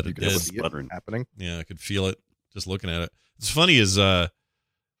movie. Bet You it could did. see it happening. Yeah, I could feel it just looking at it. It's funny is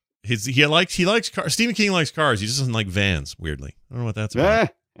he likes cars. Stephen King likes cars. He just doesn't like vans. Weirdly, I don't know what that's about.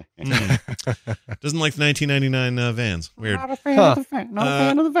 Doesn't like 1999 vans. Weird. Not a fan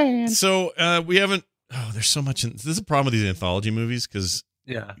of the van. So we haven't. Oh, there's so much. This is a problem with these anthology movies because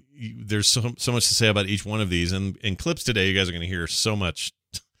Yeah. there's so much to say about each one of these. And in clips today, you guys are going to hear so much.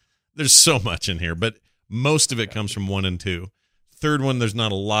 There's so much in here, but most of it comes from 1 and 2. Third one, there's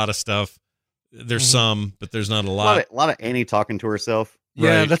not a lot of stuff. There's some, but there's not a lot. A lot of Annie talking to herself.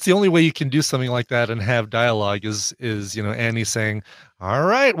 Yeah, Right. that's the only way you can do something like that and have dialogue is Annie saying, "All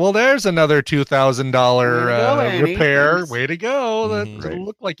right, well, there's another $2,000 Way to go, Annie. repair. Thanks." Way to go! That Mhm. Right.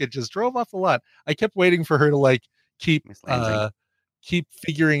 looked like it just drove off the lot." I kept waiting for her to like keep Miss Lansing. keep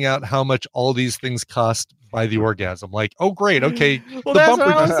figuring out how much all these things cost by the orgasm. Like, oh, great, okay, Well, the that's what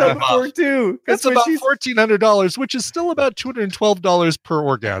bumper I was just saying came off. before too. That's about $1,400, which is still about $212 per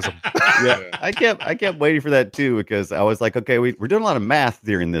orgasm. Yeah, I kept waiting for that too because I was like, okay, we're doing a lot of math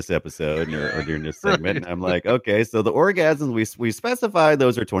during this episode or during this segment. And I'm like, okay, so the orgasms we specified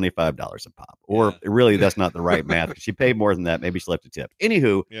those are $25 a pop, or really that's not the right math. She paid more than that. Maybe she left a tip.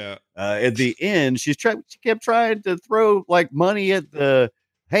 Anywho, Yeah. at the end, she kept trying to throw like money at the.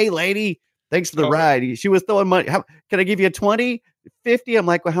 Hey, lady, thanks for the ride. She was throwing money. How can I give you a 20? 50? I'm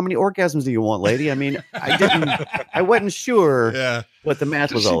like, well, how many orgasms do you want, lady? I mean, I wasn't sure Yeah. what the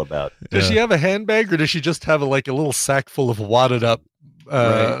math was all about. Does she have a handbag or does she just have a little sack full of wadded up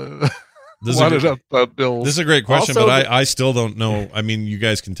This is a wadded good- up bills? This is a great question, Also, but I still don't know. I mean, you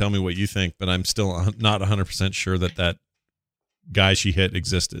guys can tell me what you think, but I'm still not 100% sure that guy she hit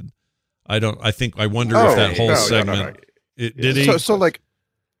existed. I wonder if that whole segment. Did he? So like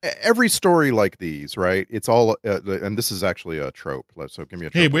every story like these, right? It's all, and this is actually a trope. So give me a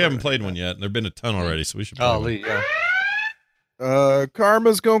trope. Hey, we haven't played one yet. There've been a ton already, so we should play one. Golly, yeah.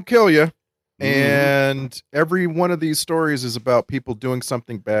 Karma's gonna kill you. Mhm. And every one of these stories is about people doing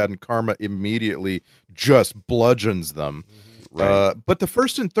something bad, and karma immediately just bludgeons them. Right. But the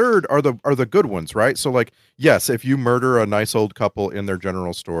first and third are the good ones, right? So, like, yes, if you murder a nice old couple in their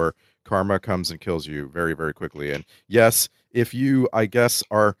general store, karma comes and kills you very, very quickly. And yes, if you, I guess,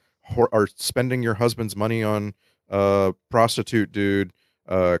 are spending your husband's money on prostitute dude,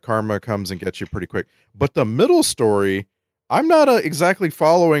 karma comes and gets you pretty quick. But the middle story, I'm not exactly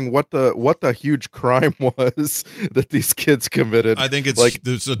following what the huge crime was that these kids committed. I think it's like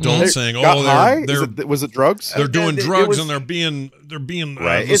there's adults saying, got "Oh, high? they're Was it drugs? they're doing It drugs was- and they're being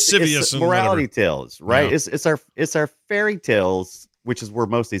Right. lascivious It's and morality whatever." tales, right? Yeah. It's our fairy tales, which is where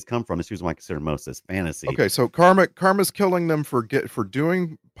most of these come from. It's usually why I consider most as fantasy. Okay, so karma's killing them for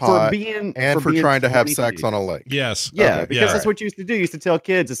doing pot being and for being trying to have 22. sex on a lake. Yes. Yeah, Okay, because yeah. that's what you used to do. You used to tell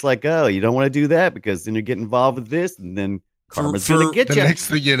kids, it's like, oh, you don't want to do that because then you get involved with this, and then karma's for gonna get The you. next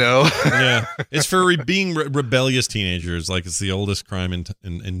thing you know, Yeah, it's for being rebellious teenagers. Like it's the oldest crime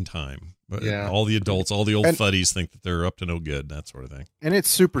in time. But Yeah. all the adults, all the old And- fuddies think that they're up to no good. That sort of thing. And it's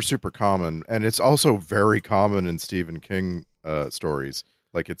super, super common. And it's also very common in Stephen King stories.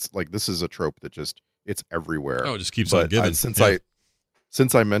 Like it's like this is a trope that just it's everywhere. Oh, it just keeps on But giving.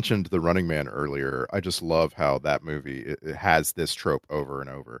 since I mentioned The Running Man earlier, I just love how that movie it has this trope over and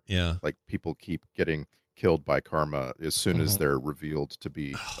over. Yeah. Like people keep getting killed by karma as soon as Mhm. they're revealed to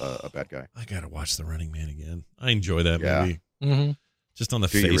be a bad guy. I gotta watch The Running Man again. I enjoy that Yeah. movie. Mhm. Just on the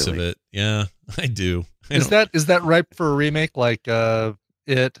Do you face of really? it. Yeah, I do. I is don't- that ripe for a remake like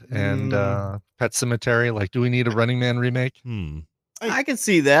It and Pet Cemetery? Like, do we need a Running Man remake? I can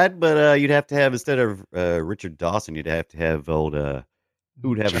see that, but you'd have to have instead of Richard Dawson, you'd have to have old who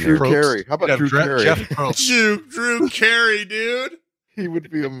would have in Drew there? Carey. How about Yeah, Drew Carey? Jeff Probst. Drew Carey, dude. He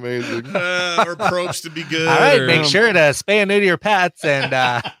would be amazing. Or Probst to be good. All right, or- make sure to spay and neuter your pets and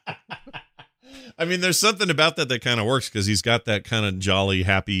I mean, there's something about that kind of works because he's got that kind of jolly,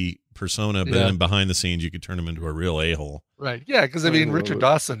 happy persona, but Yeah. then behind the scenes, you could turn him into a real a-hole. right, yeah, because I I mean, love Richard it.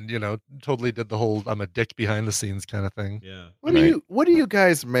 Dawson, totally did the whole "I'm a dick behind the scenes" kind of thing. Yeah. What do you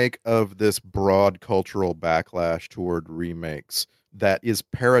guys make of this broad cultural backlash toward remakes that is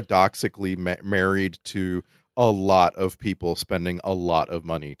paradoxically married to a lot of people spending a lot of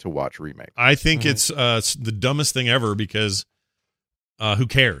money to watch remakes? I think it's the dumbest thing ever because who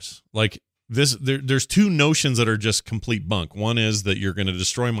cares? Like there's two notions that are just complete bunk. One is that you're going to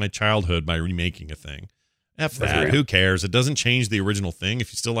destroy my childhood by remaking a thing. F that. Who cares? It doesn't change the original thing.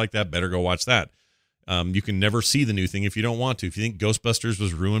 If you still like that, better go watch that. You can never see the new thing if you don't want to. If you think Ghostbusters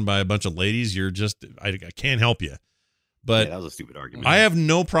was ruined by a bunch of ladies, you're just I can't help you. But that was a stupid argument. I have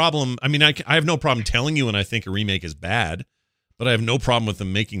no problem. I mean, I have no problem telling you when I think a remake is bad, but I have no problem with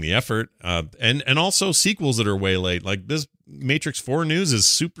them making the effort. And also sequels that are way late. Like this Matrix 4 news is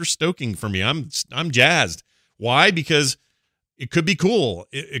super stoking for me. I'm jazzed. Why? Because it could be cool.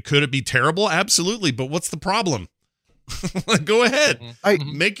 Could it be terrible? Absolutely. But what's the problem? Go ahead.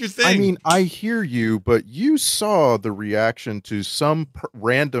 Make your thing. I mean, I hear you, but you saw the reaction to some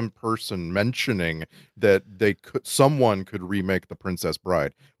random person mentioning that someone could remake The Princess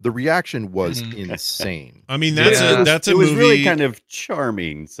Bride. The reaction was insane. I mean, that's a it was movie. really kind of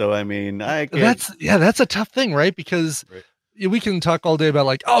charming. So I mean, that's a tough thing, right? Because we can talk all day about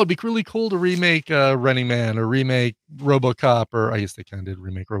like, oh, it'd be really cool to remake Running Man or remake RoboCop, or I guess they kind of did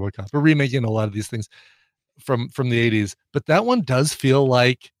remake RoboCop, or remaking a lot of these things from the 80s, but that one does feel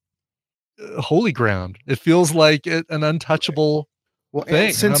like holy ground. It feels like an untouchable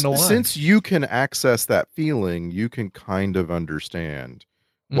thing. Since you can access that feeling, you can kind of understand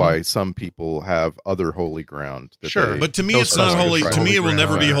why some people have other holy ground. Sure, but to me, it's not holy. To me, it will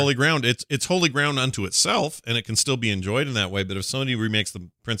never be holy ground. It's holy ground unto itself, and it can still be enjoyed in that way. But if somebody remakes The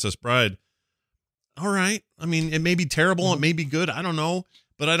Princess Bride, all right. I mean, it may be terrible, it may be good. I don't know.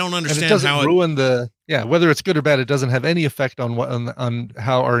 But I don't understand and it doesn't how ruin whether it's good or bad. It doesn't have any effect on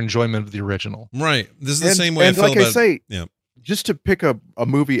how our enjoyment of the original. Right. This is the same way. And just to pick a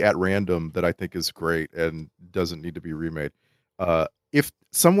movie at random that I think is great and doesn't need to be remade. If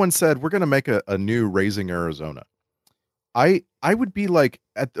someone said we're going to make a new Raising Arizona, I would be like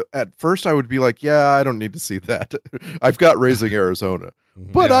at first I would be like, yeah, I don't need to see that. I've got Raising Arizona,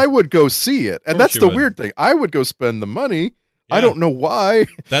 but I would go see it, and that's the weird thing. I would go spend the money. I don't know why.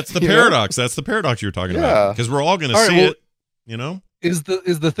 That's the paradox. That's the paradox you were talking about. Because we're all going to see it. You know, is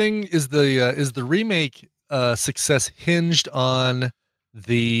the remake success hinged on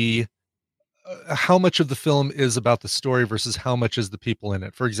the how much of the film is about the story versus how much is the people in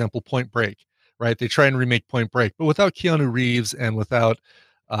it? For example, Point Break, right? They try and remake Point Break, but without Keanu Reeves and without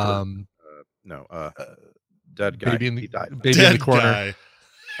dead guy. Baby in Dead the corner.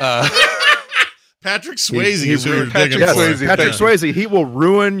 Patrick Swayze is who Patrick Swayze. He will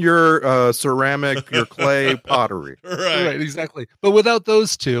ruin your ceramic, your clay pottery. Right, exactly. But without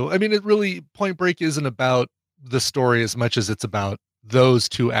those two, I mean, it really Point Break isn't about the story as much as it's about those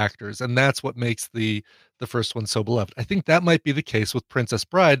two actors, and that's what makes the first one so beloved. I think that might be the case with Princess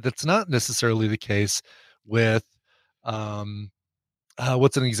Bride. That's not necessarily the case with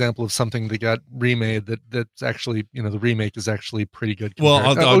what's an example of something that got remade that's actually, the remake is actually pretty good. Well,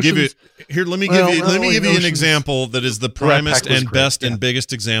 I'll give you here. Let me give you an example that is the primest and best and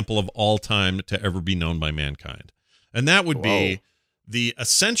biggest example of all time to ever be known by mankind. And that would be the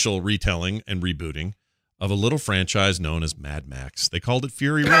essential retelling and rebooting of a little franchise known as Mad Max. They called it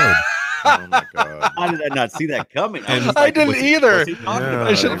Fury Road. Oh my God! How did I not see that coming? I didn't either.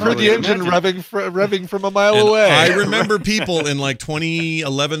 I should have heard the engine revving from a mile away. I remember people in like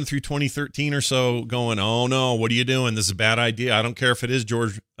 2011 through 2013 or so going, "Oh no, what are you doing? This is a bad idea. I don't care if it is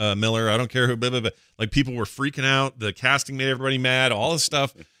George Miller. I don't care who." Blah, blah, blah. Like people were freaking out. The casting made everybody mad. All this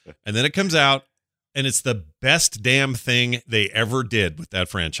stuff, and then it comes out, and it's the best damn thing they ever did with that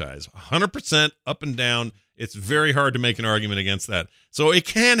franchise. 100% up and down. It's very hard to make an argument against that. So it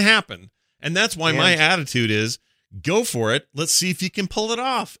can happen. And that's why my attitude is go for it. Let's see if you can pull it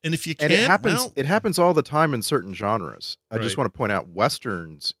off. And if you can't, it happens all the time in certain genres. I just want to point out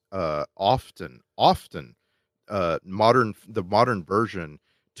Westerns often the modern version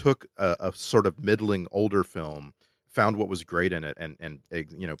took a sort of middling older film, found what was great in it, and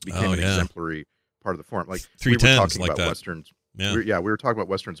became an exemplary part of the form. Like 310s, we were talking like about that. Westerns. Yeah. We were talking about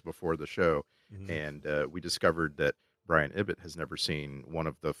Westerns before the show, and we discovered that Brian Ibbett has never seen one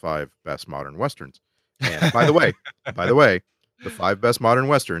of the 5 best modern Westerns. And by the way, the 5 best modern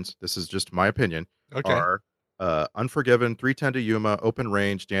Westerns, this is just my opinion, are Unforgiven, 3:10 to Yuma, Open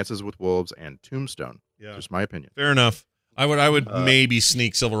Range, Dances with Wolves, and Tombstone. Yeah. Just my opinion. Fair enough. I would maybe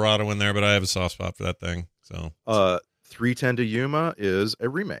sneak Silverado in there, but I have a soft spot for that thing. So 3:10 to Yuma is a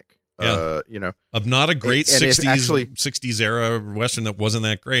remake. Of not a great 60s era Western that wasn't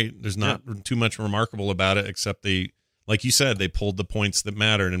that great. There's not too much remarkable about it, except like you said, they pulled the points that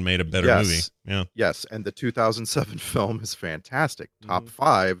mattered and made a better movie. Yeah. Yes, and the 2007 film is fantastic. Top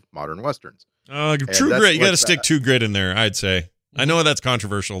 5 modern Westerns. True Grit. You got to stick True Grit in there, I'd say. I know that's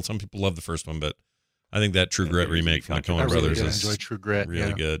controversial. Some people love the first one, but I think that True Grit remake from the Coen I really Brothers did is enjoy True Grit.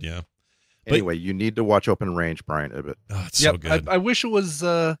 really good. Yeah. But- Anyway, you need to watch Open Range, Brian Ibbett. Oh, it's so good. I wish it was.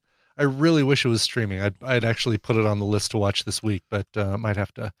 I really wish it was streaming. I'd actually put it on the list to watch this week, but might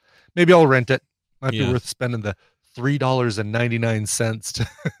have to. Maybe I'll rent it. Might be worth spending the $3.99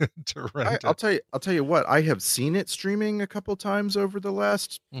 to rent it. I'll tell you what. I have seen it streaming a couple times over the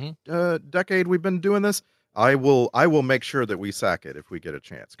last decade we've been doing this. I will make sure that we sack it if we get a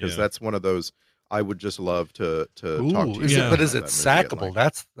chance, because that's one of those I would just love to talk to you. But is it sackable?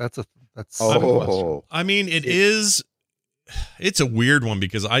 That's oh. I mean, it's a weird one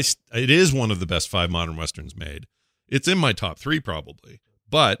because it is one of the best 5 modern westerns made. It's in my top 3 probably,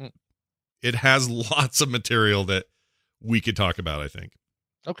 but it has lots of material that we could talk about, I think.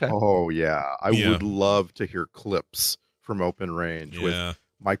 Okay. Oh yeah, I would love to hear clips from Open Range with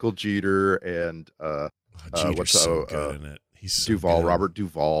Michael Jeter and Jeter's so good in it. He's so Duvall. good. Robert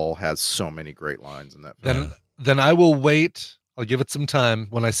Duvall has so many great lines in that film. Then I will wait. I'll give it some time.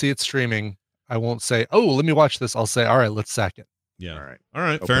 When I see it streaming, I won't say, "Oh, let me watch this." I'll say, "All right, let's sack it." Yeah. All right. All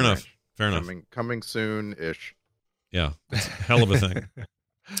right. Open Fair enough. Range. Fair enough. Coming soon ish. Yeah. It's a hell of a thing.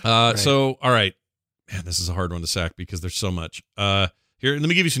 So, all right. Man, this is a hard one to sack because there's so much. Here, let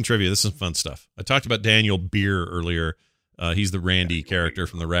me give you some trivia. This is some fun stuff. I talked about Daniel Beer earlier. He's the Randy character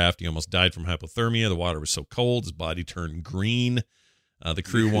from The Raft. He almost died from hypothermia. The water was so cold, his body turned green. The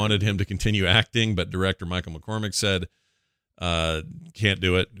crew wanted him to continue acting, but director Michael McCormick said, can't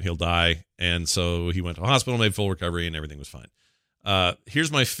do it. He'll die. And so he went to a hospital, made full recovery, and everything was fine.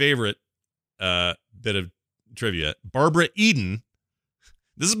 Here's my favorite bit of trivia. Barbara Eden.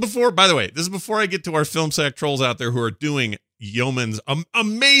 This is before I get to our Film Sack trolls out there who are doing yeoman's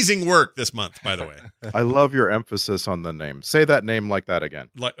amazing work this month, by the way. I love your emphasis on the name. Say that name like that again.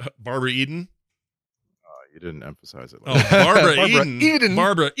 Like Barbara Eden? You didn't emphasize it. Like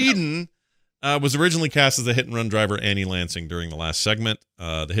Barbara Eden was originally cast as the hit-and-run driver Annie Lansing during the last segment,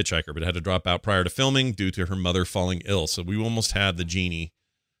 The Hitchhiker, but had to drop out prior to filming due to her mother falling ill. So we almost had the genie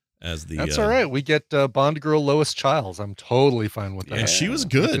as the... That's all right. We get Bond girl Lois Childs. I'm totally fine with that. And she was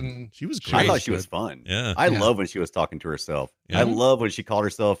good. She was great. I thought she was fun. Yeah. I love when she was talking to herself. Yeah. I love when she called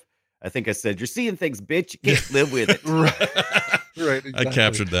herself, I think I said, "You're seeing things, bitch. You can't live with it." Right. Exactly. I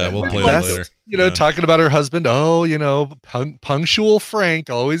captured that. We'll play that later. Talking about her husband. Oh, punctual Frank,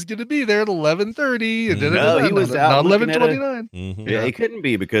 always going to be there at 11:30. No, he was out not looking at 11:29. Mhm. Yeah, he couldn't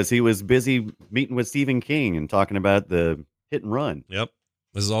be because he was busy meeting with Stephen King and talking about the hit and run. Yep.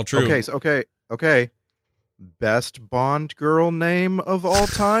 This is all true. Okay. Best Bond girl name of all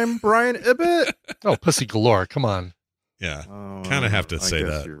time, Brian Ibbett. Oh, Pussy Galore. Come on. Yeah. Oh, Kind of have to I say guess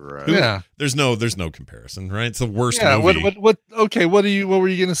that. You're right. Yeah. There's no comparison, right? It's the worst Yeah. movie. What? Okay. What were you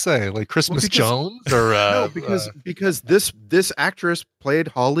going to say? Like Christmas because- Jones or? No, because this actress played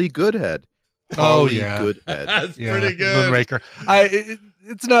Holly Goodhead. Oh, Holly yeah. Goodhead. That's Yeah, pretty good. Moonraker.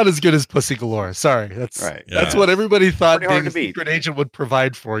 It's not as good as Pussy Galore. Sorry, that's Right. that's Yeah. what everybody thought Pretty hard being a to beat. secret agent would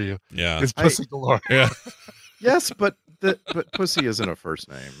provide for you. Yeah. Is Pussy Galore? Yeah. Yes, but Pussy isn't a first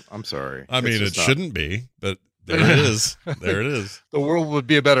name. I'm sorry. I mean, It's it just not. shouldn't be, but there it is. There it is. The world would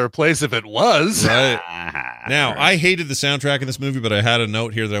be a better place if it was. Right. Now, Right. I hated the soundtrack in this movie, but I had a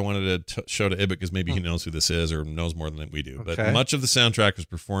note here that I wanted to show to Ibbett because maybe he knows who this is or knows more than we do. But Okay. much of the soundtrack was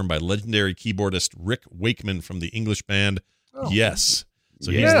performed by legendary keyboardist Rick Wakeman from the English band Yes. So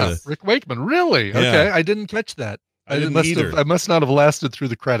Yeah, he's the Rick Wakeman. Really? Yeah. Okay, I didn't catch that. I didn't either. I must not have lasted through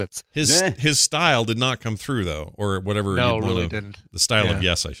the credits. his style did not come through though, or whatever. No, you'd really wanna- didn't. The style of Yeah.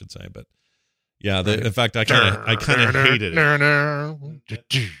 Yes, I should say, but yeah. In fact, I kind of hated it.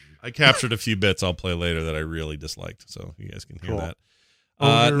 I captured a few bits I'll play later that I really disliked, so you guys can hear Cool. that.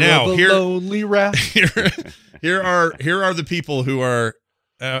 Owner Now of a here, lonely rat. here are the people who are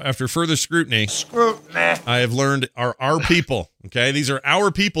after further scrutiny. I have learned are our people. Okay, these are our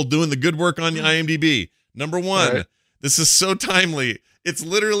people doing the good work on IMDb. Number one, Right. This is so timely. It's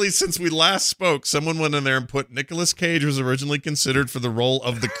literally since we last spoke, someone went in there and put Nicolas Cage was originally considered for the role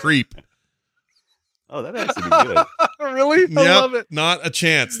of the creep. Oh, that has to be good. Really? I love it. Not a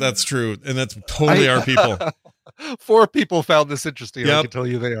chance. That's true, and that's totally our people. 4 people found this interesting. I Yep. can tell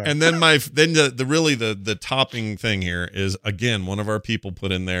you they are. And then the topping thing here is again one of our people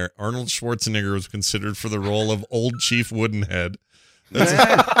put in there. Arnold Schwarzenegger was considered for the role of Old Chief Woodenhead.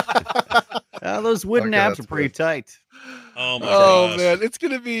 Those wooden Okay, abs that's are pretty tight. Oh my Oh gosh. man, it's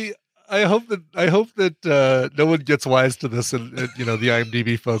gonna be. I hope that no one gets wise to this, and the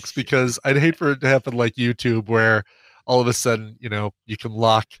IMDb folks, because I'd hate for it to happen like YouTube, where all of a sudden you can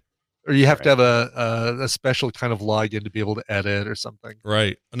lock, or you have to have a special kind of login to be able to edit or something.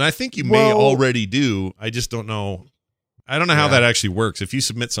 Right. And I think you may already do. I just don't know. I don't know how Yeah. that actually works. If you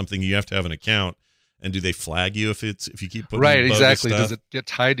submit something, you have to have an account. And do they flag you if you keep putting Right, bogus exactly. stuff? Does it get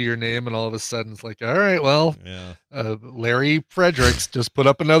tied to your name, and all of a sudden it's like, all right, well, Yeah. Larry Fredericks just put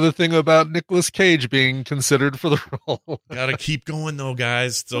up another thing about Nicolas Cage being considered for the role. Gotta keep going though,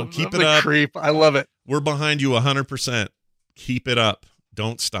 guys. So keep I'm it a up. Creep. I love it. We're behind you 100%. Keep it up.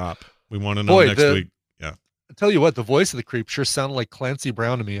 Don't stop. We want to know Boy, next week. Yeah. I tell you what, the voice of the Creep sure sounded like Clancy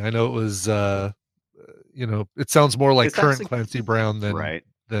Brown to me. I know it was, it sounds more like It's current actually- Clancy Brown than Right.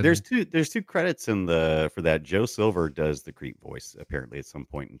 than There's two credits for that. Joe Silver does the Creep voice apparently at some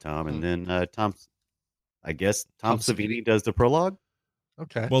point in time, and then Tom Savini does the prologue.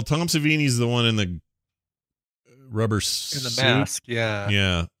 Okay. Well, Tom Savini's the one in the rubber In suit. the mask, yeah.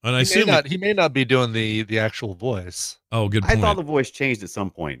 Yeah. And I He assume he may not be doing the actual voice. Oh, good I point. thought the voice changed at some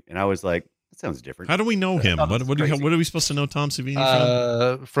point, and I was like, "That sounds different." How do we know him? thought it What was what crazy. are we supposed to know Tom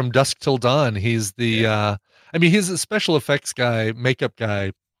Savini from? From Dusk Till Dawn. He's the he's a special effects guy, makeup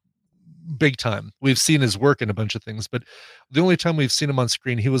guy, big time. We've seen his work in a bunch of things, but the only time we've seen him on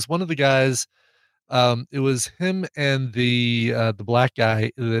screen, he was one of the guys. It was him and the black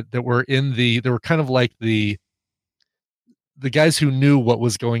guy that were they were kind of like the guys who knew what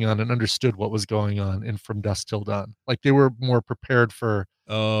was going on and understood what was going on in From Dusk Till Dawn. Like they were more prepared for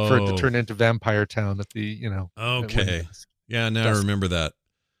it to turn into Vampire Town at the Okay. Yeah, now I Dusk. remember that.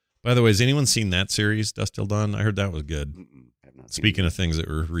 By the way, has anyone seen that series, Dusk Till Dawn? I heard that was good. Have not seen Speaking it. of things that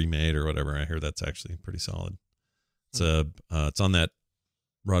were remade or whatever, I heard that's actually pretty solid. It's on that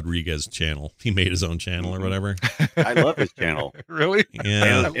Rodriguez channel. He made his own channel or whatever. I love his channel. Really?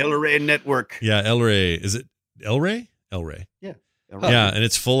 Yeah. El Rey Network. Yeah, El Rey. Is it El Rey? El Rey. Yeah. Yeah, and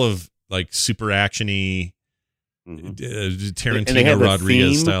it's full of like super actiony Mhm. uh, And they Tarantino have a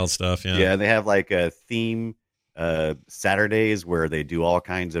Rodriguez theme. style stuff. Yeah. Yeah, they have like a theme Saturdays where they do all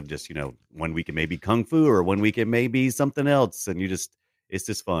kinds of just 1 week it may be kung fu or 1 week it may be something else, and it's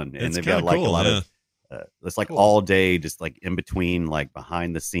just fun. And It's they've got kinda like cool, a lot yeah. of it's like Cool. all day, just like in between, like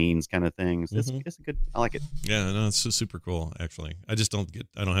behind the scenes kind of things. Mhm. It's good. I like it. Yeah, no, it's super cool actually. I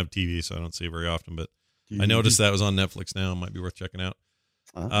don't have TV, so I don't see it very often, but I noticed that was on Netflix now. It might be worth checking out.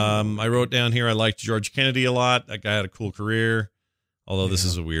 I wrote down here I liked George Kennedy a lot. That guy had a cool career. Although this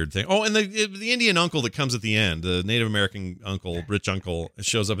is a weird thing. Oh, and the Indian uncle that comes at the end, the Native American uncle, rich uncle,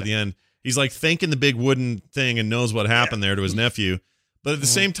 shows up at the end. He's like thanking the big wooden thing and knows what happened there to his nephew. But at the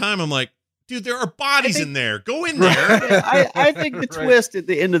same time, I'm like, dude, there are bodies in there. Go in there. I think the Right. twist at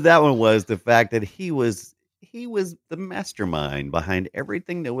the end of that one was the fact that he was the mastermind behind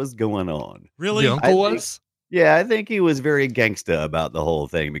everything that was going on. Really? The I uncle think- was? Yeah, I think he was very gangsta about the whole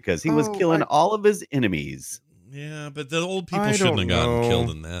thing because he was Oh, killing all of his enemies. Yeah, but the old people I shouldn't have don't gotten know. killed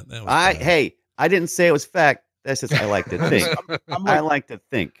in that. That was bad. I didn't say it was fact. That's just I like to think. I'm I like, like to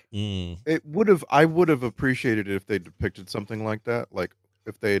think. Mm. I would have appreciated it if they depicted something like that. Like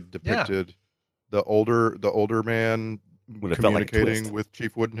if they had depicted the older man Would have felt like a communicating twist. with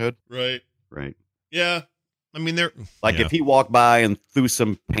Chief Woodenhead. Right. Right. Yeah. I mean, they're Like yeah. if he walked by and threw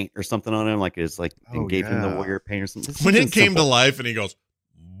some paint or something on him, like it's like and Oh, gave him the yeah. warrior paint or something. when it Something came to simple. life and he goes,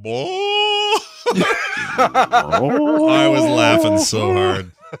 boy. Oh. I was laughing so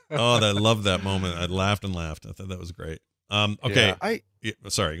hard. Oh, I loved that moment. I laughed and laughed. I thought that was great. Okay. Yeah. Yeah,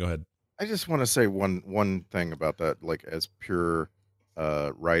 sorry, go ahead. I just want to say one thing about that, like as pure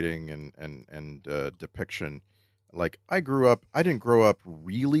writing and depiction. Like I didn't grow up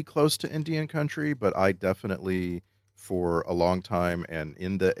really close to Indian country, but I definitely for a long time and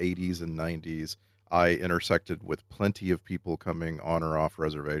in the 80s and 90s, I intersected with plenty of people coming on or off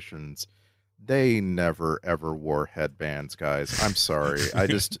reservations. They never ever wore headbands, guys. I'm sorry. I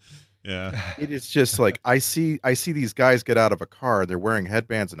just Yeah. it is just like I see these guys get out of a car, they're wearing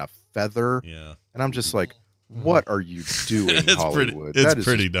headbands and a feather, Yeah. and I'm just like, what are you doing, Hollywood? It's That is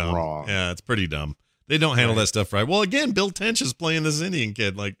pretty just dumb. wrong. Yeah, it's pretty dumb. They don't handle that stuff right. Well, again, Bill Tench is playing this Indian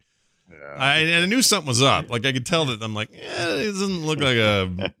kid. Like, Yeah. I knew something was up. Like, I could tell that. I'm like, it doesn't look like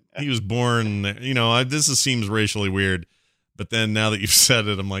he was born. This seems racially weird. But then now that you've said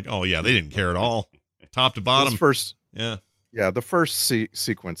it, I'm like, oh yeah, they didn't care at all, top to bottom. The first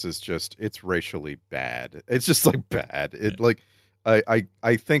sequence is just it's racially bad. It's just like bad. It like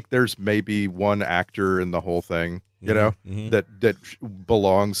I think there's maybe one actor in the whole thing, Mhm. that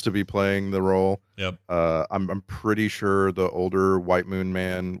belongs to be playing the role. Yep. I'm pretty sure the older White Moon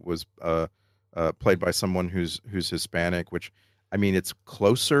Man was played by someone who's Hispanic, which I mean it's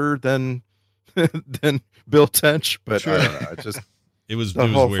closer than than Bill Tench, but Sure. I don't know. It's just It was the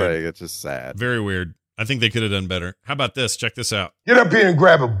whole weird. thing. It's just sad. Very weird. I think they could have done better. How about this? Check this out. Get up here and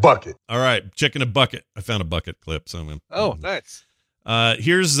grab a bucket. All right, checking a bucket. I found a bucket clip. So I'm gonna, Oh, nice.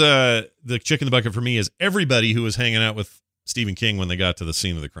 here's the chick in the bucket for me is everybody who was hanging out with Stephen King when they got to the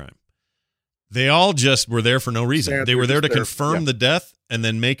scene of the crime. They all just were there for no reason. Yeah, They were they're there to just there. confirm Yeah. the death and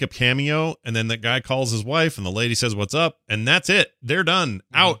then make a cameo. And then that guy calls his wife and the lady says, "What's up?" And that's it. They're done.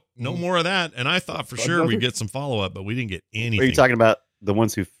 Out. No more of that. And I thought for sure we'd get some follow-up, but we didn't get anything. Are you talking about the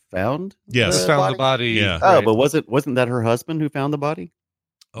ones who found? Yes. Just found the body. Yeah. Oh, right. but wasn't that her husband who found the body?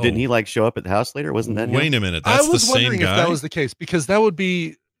 Oh, Didn't he like show up at the house later? Wasn't that him? Wait a minute. That's I was the same wondering guy? if that was the case, because that would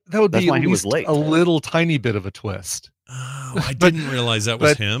be That's at why he was least late. a little tiny bit of a twist. Oh, I But- didn't realize that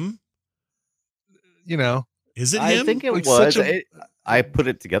was but- him. You know, Is it I him? think it Like was. such a- I put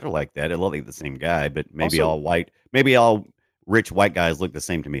it together like that. It looked like the same guy, but maybe Also- all white. Maybe all rich white guys look the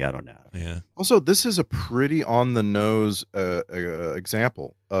same to me. I don't know. Yeah. Also, this is a pretty on the nose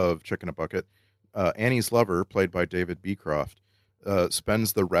example of Chicken a Bucket. Annie's lover, played by David Beecroft,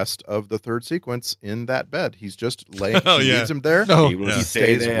 spends the rest of the third sequence in that bed. He's just laying. Oh, He yeah. leaves him there. no, He will Yeah. He stay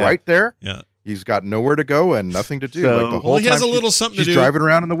stays there. right there. Yeah. He's got nowhere to go and nothing to do. So- like the whole Well, he has time a little something to she's do. driving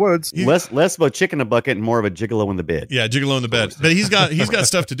around in the woods. Less of a chicken in a bucket and more of a gigolo in the bed. Yeah, gigolo in the bed. But he's got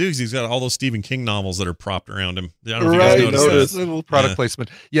stuff to do because he's got all those Stephen King novels that are propped around him. I don't know if you guys right. noticed Notice that. little product Yeah. placement.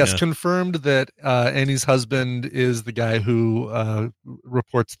 Yes, Yeah. confirmed that Annie's husband is the guy who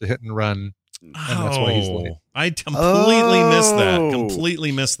reports the hit and run. that's why he's late. I completely missed that. Oh.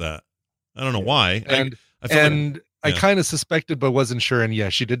 Completely missed that. I don't know why. And I feel like- and I yeah. kind of suspected, but wasn't sure. And yeah,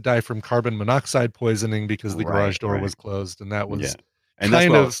 she did die from carbon monoxide poisoning because the Right, garage door right. was closed, and that was Yeah. And that's kind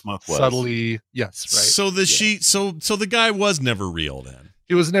what all the of smoke was. subtly yes, right. So the guy was never real then.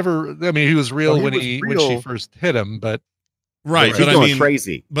 He was never. I mean, he was real Well, when he was when she real. first hit him, but Right. He's But I going mean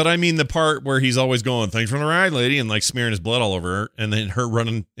crazy. But I mean the part where he's always going, "Thanks for the ride, lady," and like smearing his blood all over her, and then her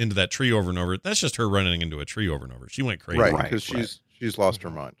running into that tree over and over. That's just her running into a tree over and over. She went crazy. Right, Right, because right. she's lost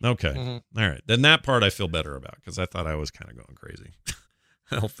her mind. Okay. Mhm. All right. Then that part I feel better about because I thought I was kind of going crazy.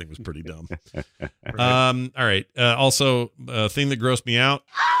 The whole thing was pretty dumb. All right. Also, thing that grossed me out.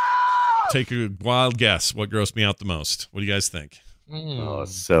 Take a wild guess. What grossed me out the most? What do you guys think? Oh,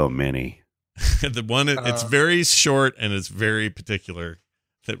 so many. The one, it's very short and it's very particular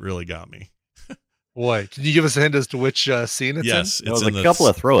that really got me. boy, can you give us a hint as to which scene it's Yes. There It's was in a couple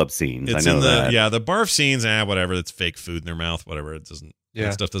of throw-up scenes. It's I know in the that. yeah, the barf scenes, whatever. It's fake food in their mouth, whatever. It doesn't. Yeah.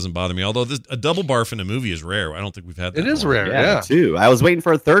 That stuff doesn't bother me. Although a double barf in a movie is rare. I don't think we've had that. It is one. rare. Yeah, Yeah. me too. I was waiting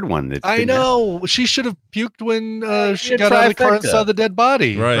for a third one. That I didn't happen. know. She should have puked when she a got out of the car and trifecta. saw the dead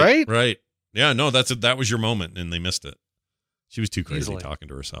body. Right? Right. Yeah. No, that was your moment, and they missed it. She was too crazy Easily. talking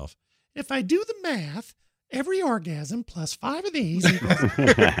to herself. If I do the math, every orgasm plus 5 of these equals.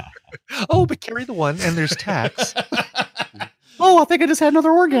 Oh, but carry the one, and there's tax. Oh, I think I just had another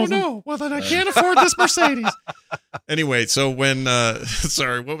Oh orgasm. no! Well, then I can't afford this Mercedes. Anyway, so when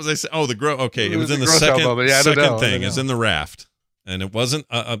sorry, what was I saying? Oh, okay, it was in the gross out second moment. Yeah, I don't second know. I thing. don't It's know. in the raft, and it wasn't.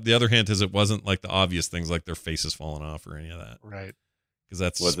 The other hint is it wasn't like the obvious things like their faces falling off or any of that, Right. because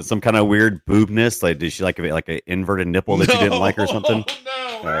that's Was it some kind of weird boobness? Like, did she like an inverted nipple that you didn't like or something?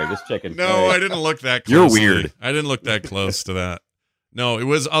 No, All right, just checking. no, All right. I didn't look that. You're Closely. weird. I didn't look that close to that. No, it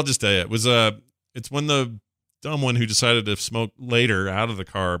was. I'll just tell you, it was. It's when the dumb one who decided to smoke later out of the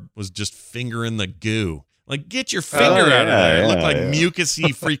car was just fingering the goo. Like, get your finger out of yeah, there. It looked yeah, like yeah. mucusy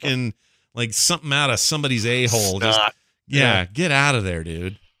freaking like something out of somebody's a-hole. Just, yeah, get out of there,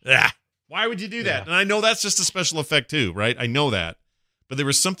 dude. Ah, why would you do that? Yeah. And I know that's just a special effect too, right? I know that. But there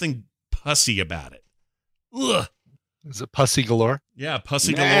was something pussy about it. Ugh. Is it pussy galore? Yeah,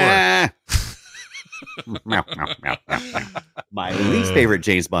 pussy galore. Nah. Meow, meow, meow, meow, meow. My least favorite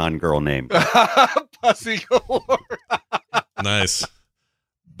James Bond girl name. Pussy galore. Nice.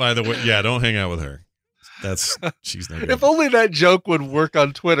 By the way, yeah, don't hang out with her. She's no good. If only that joke would work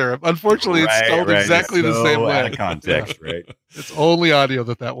on Twitter. Unfortunately, it's spelled exactly the So same Out way. of context, right? It's only audio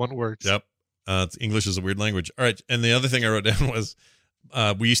that one works. Yep. English is a weird language. All right. And the other thing I wrote down was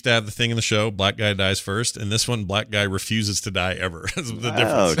we used to have the thing in the show, black guy dies first. And this one, black guy refuses to die ever. That's the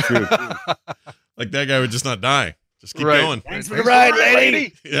Oh, difference. true. Like that guy would just not die. Just keep Right. going. Thanks for the ride,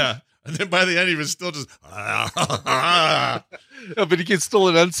 lady. Yeah. And then by the end, he was still just, Oh, but he can still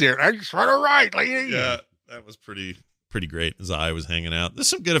enunciate. Thanks for the right, lady. yeah, that was pretty great. His eye was hanging out. There's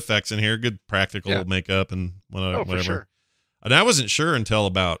some good effects in here, good practical Yeah. makeup and whatever. Oh, for sure. And I wasn't sure until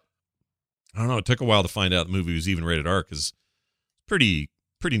about, I don't know, it took a while to find out the movie was even rated R because pretty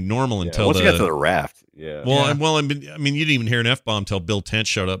normal until Once you got to the raft, yeah. well, Yeah. and well, I mean, you didn't even hear an F-bomb until Bill Tent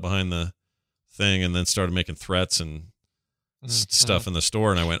showed up behind the thing and then started making threats and stuff in the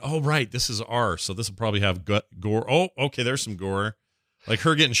store. And I went, oh, right, this is R. So this will probably have gore. Oh, okay, there's some gore. Like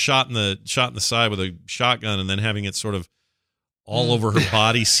her getting shot in the side with a shotgun and then having it sort of all over her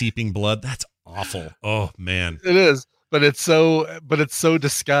body, seeping blood. That's awful. Oh, man. It is, but it's so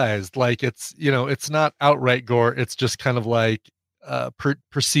disguised. Like it's not outright gore. It's just kind of like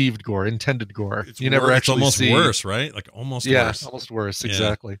perceived gore, intended gore. It's You never it's actually almost see worse, right? Like almost Yeah, worse. almost worse. Yeah.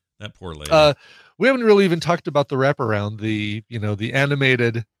 Exactly. That poor lady. We haven't really even talked about the wraparound, the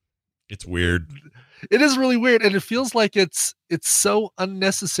animated. It's weird. It is really weird, and it feels like it's so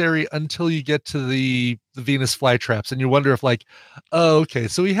unnecessary until you get to the Venus flytraps, and you wonder if like, oh, okay,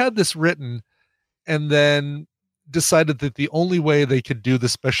 so he had this written, and then decided that the only way they could do the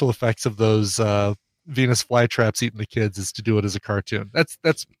special effects of those Venus flytraps eating the kids is to do it as a cartoon.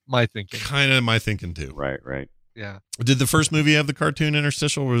 That's my thinking. Kind of my thinking too. Right. Yeah. Did the first movie have the cartoon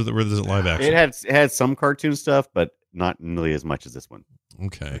interstitial, or was it live action? It had some cartoon stuff, but not nearly as much as this one.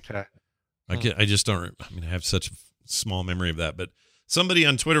 Okay. Okay. I just don't. I mean, I have such a small memory of that. But somebody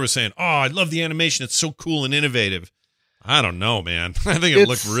on Twitter was saying, "Oh, I love the animation. It's so cool and innovative." I don't know, man. I think it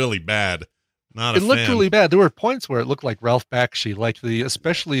looked really bad. It looked really bad. There were points where it looked like Ralph Bakshi, like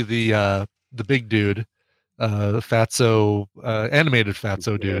especially the big dude, the fatso, animated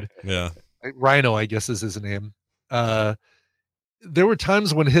fatso dude. Yeah. Rhino, I guess is his name. There were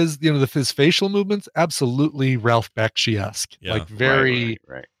times when his facial movements absolutely Ralph Bakshi-esque, Yeah. like very,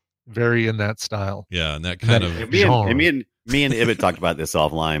 Right. very in that style. Yeah, and that kind of Me and Ibit talked about this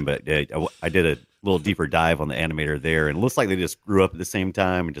offline, but I did a little deeper dive on the animator there, and it looks like they just grew up at the same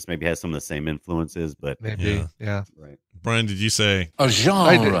time and just maybe has some of the same influences. But Maybe, yeah. right. Brian, did you say A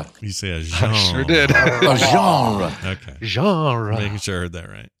genre. you say a genre? I sure did. A genre. Okay. Genre. Making sure I heard that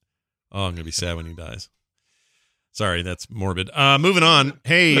right. Oh, I'm gonna be sad when he dies. Sorry, that's morbid. Moving on.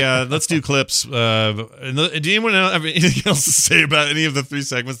 Hey, let's do clips. Do anyone have anything else to say about any of the three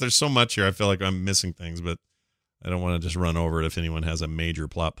segments? There's so much here. I feel like I'm missing things, but I don't want to just run over it. If anyone has a major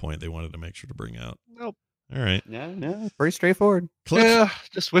plot point they wanted to make sure to bring out. Nope. All right. No, pretty straightforward. Clips. Yeah,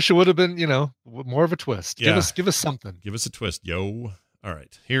 just wish it would have been, more of a twist. Yeah. Give us something. Give us a twist, yo. All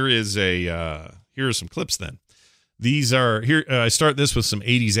right. Here are some clips then. These are here. I start this with some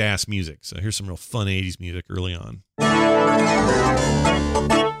 80s ass music. So here's some real fun 80s music early on.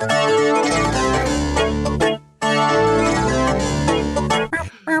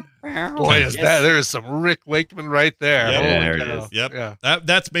 Boy, there is some Rick Wakeman right there. Yep. Holy There it cow. is. Yep. Yeah.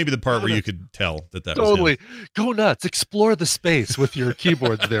 That's maybe the part where you could tell that was Totally. him. Go nuts. Explore the space with your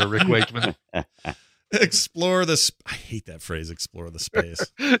keyboards there, Rick Wakeman. Explore the. I hate that phrase. Explore the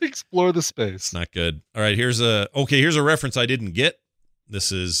space. Explore the space. It's not good. All right. Here's a reference I didn't get.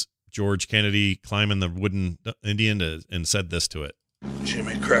 This is George Kennedy climbing the wooden Indian and said this to it.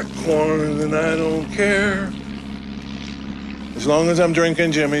 Jimmy cracked corn and I don't care. As long as I'm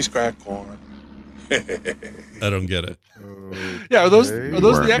drinking Jimmy's cracked corn. I don't get it. Yeah, are those weren't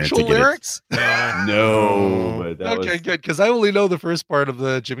the meant to actual get it. lyrics? No, but that Okay, was good. Because I only know the first part of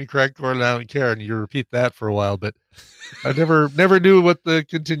the Jimmy Crack Corn and I don't care, and you repeat that for a while, but I never knew what the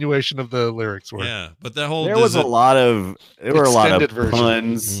continuation of the lyrics were. Yeah, but that whole there were a lot of Extended version.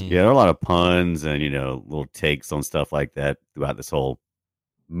 puns. Mhm. Yeah, there were a lot of puns and little takes on stuff like that throughout this whole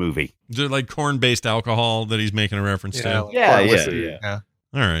movie. Is it like corn-based alcohol that he's making a reference to? like Yeah, pharmacy. yeah.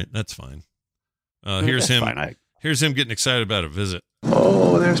 All right, that's fine. Here's That's him. fine. Here's him getting excited about a visit.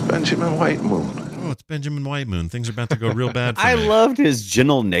 Oh, there's Benjamin White Moon. Oh, it's Benjamin White Moon. Things are about to go real bad for I me. loved his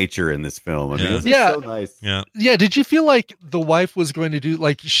gentle nature in this film. I mean, Yeah. it was Yeah. so nice. Yeah. Yeah, did you feel like the wife was going to do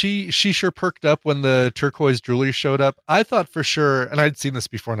like she sure perked up when the turquoise jewelry showed up? I thought for sure, and I'd seen this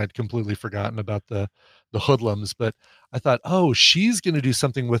before and I'd completely forgotten about the hoodlums, but I thought, oh, she's going to do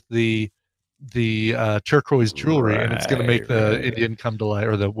something with the turquoise jewelry and it's going to make the Right. Indian come to life,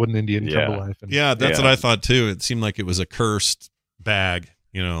 or the wooden Indian come to life. And Yeah, that's Yeah. what I thought too. It seemed like it was a cursed bag,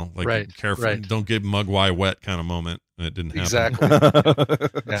 like Right, careful, right. don't get mugwai wet kind of moment. And it didn't happen.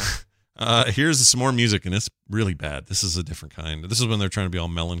 exactly. Yeah. Here's some more music, and it's really bad. This is a different kind. This is when they're trying to be all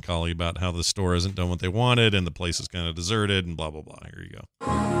melancholy about how the store hasn't done what they wanted and the place is kind of deserted and blah, blah, blah. Here you go.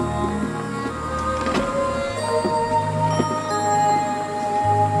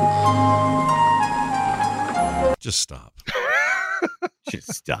 Just stop.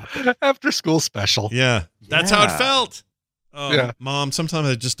 Just stop. After school special. Yeah, that's how it Yeah. felt. Oh, Yeah. Mom, sometimes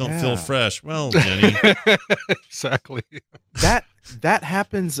I just don't feel Yeah. fresh. Well, Jenny. Exactly. That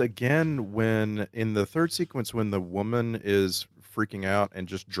happens again when in the third sequence when the woman is freaking out and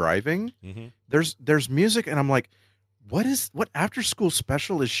just driving. Mhm. There's music and I'm like, what after school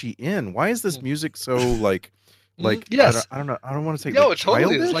special is she in? Why is this music so like yes. I don't know. I don't want to say No, like it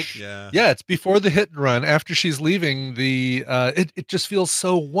totally is. childish. Like, Yeah. yeah, it's before the hit and run. After she's leaving, it just feels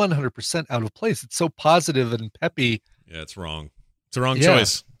so 100% out of place. It's so positive and peppy. Yeah, it's wrong. It's the wrong Yeah.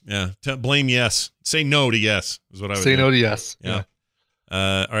 choice. Yeah. Blame yes. Say no to yes is what I would Say do. no to yes. Yeah.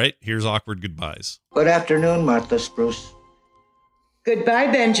 All right. Here's awkward goodbyes. Good afternoon, Martha Spruce. Goodbye,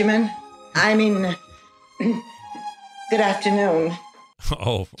 Benjamin. I mean, Good afternoon.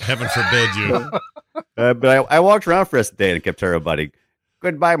 Oh, heaven forbid you. But I walked around for a day and kept telling everybody,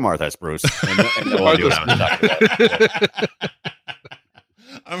 "Goodbye, Martha Spruce." And no one knew what I was talking about.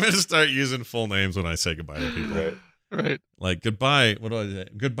 I'm going to start using full names when I say goodbye to people. Right. Like, goodbye. What do I say?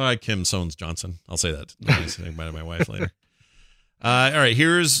 Goodbye, Kim Soanes Johnson. I'll say that. I'll say goodbye to my wife later. All right.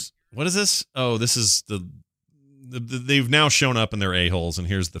 What is this? Oh, this is they've now shown up and they're a-holes. And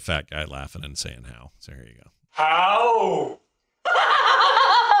here's the fat guy laughing and saying how. So here you go. How?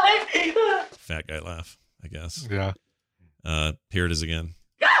 Fat guy laugh, I guess. Yeah. Here it is again.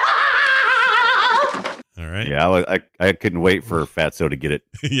 All right. Yeah, I couldn't wait for Fatso to get it.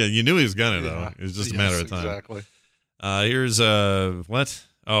 Yeah, you knew he was gonna though. It was just a matter of time. Exactly. Here's what?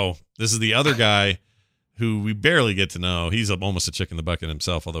 Oh, this is the other guy who we barely get to know. He's almost a chick in the bucket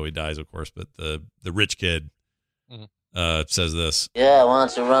himself, although he dies, of course. But the rich kid says this. Yeah, why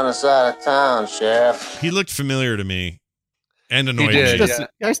don't you run us out of town, Sheriff? He looked familiar to me and annoyed He did, me. yeah.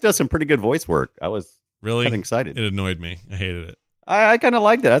 Guys does some pretty good voice work. I was Really? kind of excited. It annoyed me. I hated it. I kind of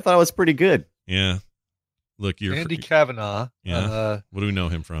liked it. I thought it was pretty good. Yeah. Look, you're Andy Kavanagh. Yeah. What do we know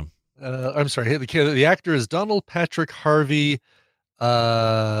him from? I'm sorry. The actor is Donald Patrick Harvey.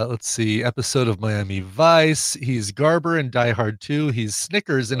 Let's see. Episode of Miami Vice. He's Garber in Die Hard 2. He's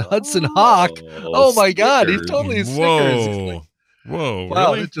Snickers in Hudson Hawk. Oh my God. He's totally Snickers. Whoa.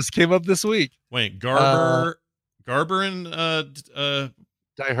 Wow. Really? It just came up this week. Wait, Garber in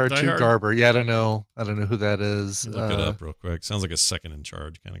Die Hard Die 2 Hard? Garber. Yeah, I don't know who that is. Look it up real quick. Sounds like a second in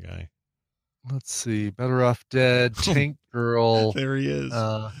charge kind of guy. Let's see. Better Off Dead. Tank Girl. There he is.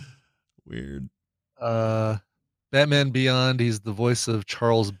 Weird. Batman Beyond. He's the voice of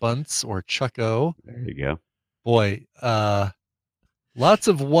Charles Bunce or Chucko. There you go. Boy, lots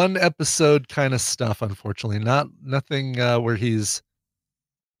of one episode kind of stuff. Unfortunately, nothing where he's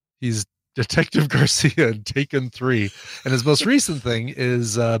Detective Garcia in Taken 3, and his most recent thing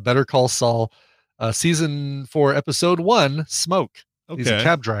is Better Call Saul, season 4, episode 1, Smoke. Okay. He's a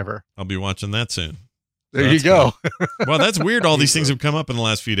cab driver. I'll be watching that soon. There you go. Well, that's weird. All these things have come up in the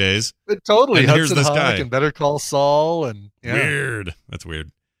last few days. Totally. And here's Hudson this Hawk guy. and Better Call Saul, and yeah. Weird. That's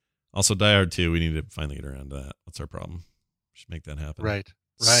weird. Also, Die Hard 2. We need to finally get around to that. What's our problem? Should make that happen. Right.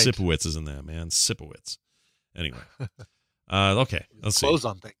 Sipowicz is in that, man. Sipowicz. Anyway. Okay. Let's see. Clothes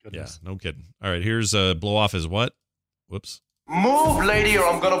on, thank goodness. Yeah, no kidding. All right, here's blow off his what? Whoops. Move, lady, or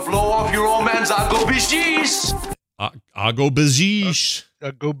I'm gonna blow off your old man's agobishis. Agobazish.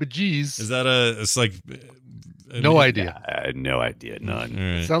 Go bejeez. Is that it's like No idea. I had no idea. None.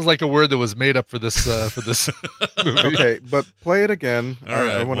 All right. Sounds like a word that was made up for this movie. Okay, but play it again. All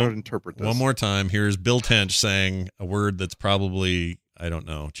right, I want to well, interpret this. One more time. Here's Bill Tench saying a word that's probably, I don't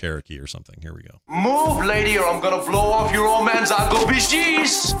know, Cherokee or something. Here we go. Move, lady, or I'm gonna blow off your old man's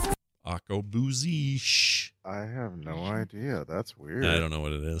agobishis. Agobazish. I have no idea. That's weird. I don't know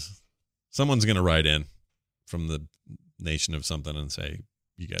what it is. Someone's going to write in from the nation of something and say,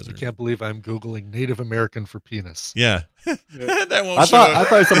 you guys I are. can't believe I'm Googling Native American for penis. Yeah. That won't I show thought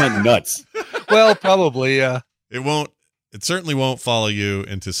up. it was something nuts. Well, probably, yeah. It won't. It certainly won't follow you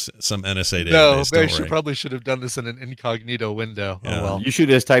into some NSA database. No, don't they worry. probably should have done this in an incognito window. Yeah. Oh, well. You should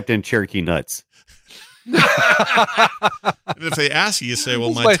have just typed in Cherokee nuts. And if they ask you, you say, well,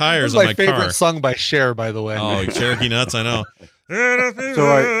 This my is tires this on is my favorite car. song by Cher, by the way. Oh, Cherokee Nuts, I know.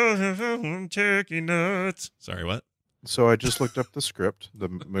 Cherokee Nuts. Sorry, what? So I just looked up the script, the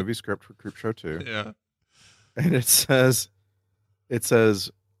movie script for Creepshow 2. Yeah. And it says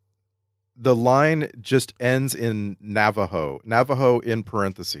the line just ends in Navajo in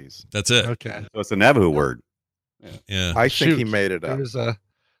parentheses. That's it. Okay. So it's a Navajo word. Yeah. I think he Shoot. made it up.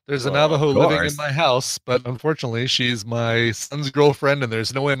 There's a Well, Navajo of living in course. my house, but unfortunately, she's my son's girlfriend, and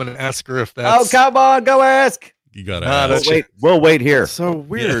there's no way I'm going to ask her if Oh, that's. come on, go ask. You got to Nah, ask. that's- We'll wait here. So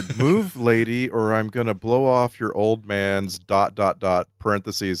weird. Move, lady, or I'm gonna blow off your old man's ...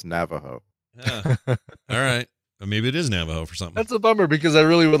 parentheses Navajo. Yeah. All right. Or maybe it is Navajo for something. That's a bummer because I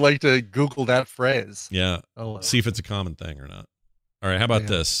really would like to Google that phrase. Yeah. Oh, well. See if it's a common thing or not. All right. How about Yeah.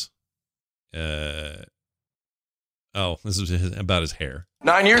 this? This is about his hair.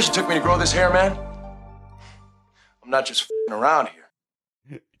 9 years it took me to grow this hair, man. I'm not just f***ing around here.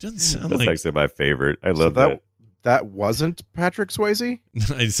 It doesn't sound That's like actually my favorite. I So love that. that wasn't Patrick Swayze?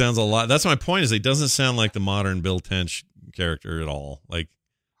 it sounds a lot. That's my point. Is it doesn't sound like the modern Bill Tench character at all. Like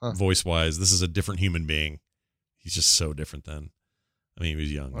voice wise, this is a different human being. He's just so different then. I mean, he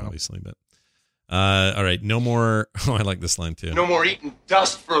was young, obviously, but all right. No more. Oh, I like this line too. No more eating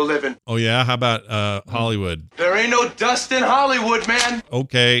dust for a living. Oh yeah. How about Hollywood? There ain't no dust in Hollywood, man.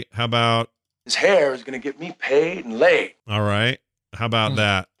 Okay. How about His hair is gonna get me paid and laid. all right? How about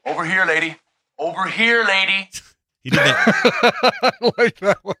that? Over here, lady. Over here, lady. He did that. I like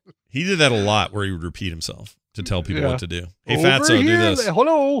that one. He did that a lot, where he would repeat himself to tell people what to do. Hey, Over Fatso, do here, this.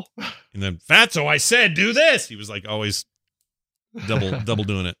 Hello. And then Fatso, I said, do this. He was like always double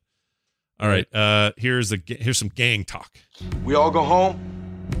doing it. All right. Here's some gang talk. We all go home,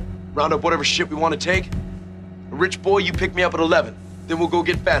 round up whatever shit we want to take. Rich boy, you pick me up at 11. Then we'll go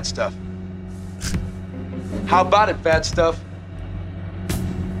get fat stuff. How about it, fat stuff?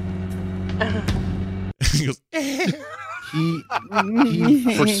 He goes,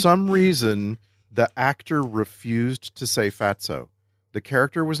 he for some reason, the actor refused to say Fatso. The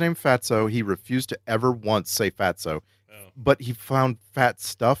character was named Fatso. He refused to ever once say Fatso. But he found fat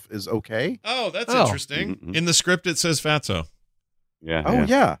stuff is okay. Oh, that's interesting. Mm-hmm. In the script, it says Fatso. Yeah. Oh,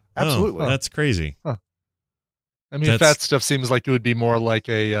 yeah. Absolutely. Oh, that's crazy. Huh. I mean, fat stuff seems like it would be more like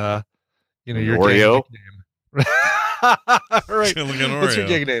a, your Oreo. gang nickname. Right. Like an What's your Oreo.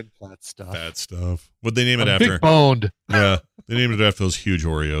 gang name? Fat stuff. Fat stuff. What'd they name it I'm after? Big boned. Yeah. They named it after those huge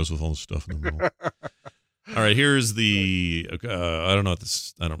Oreos with all the stuff in the middle. All right, here's the. I don't know what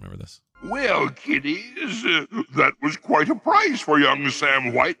this. I don't remember this. Well, kiddies, that was quite a price for young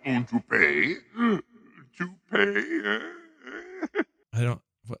Sam Whitemoon to pay. I don't.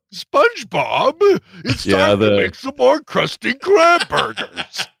 What? SpongeBob, it's Yeah, time to the- make some more crusty crab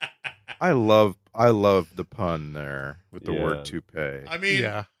burgers. I love the pun there with the word toupee. I mean,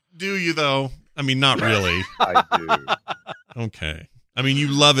 Yeah. do you though? I mean, not really. I do. Okay. I mean, you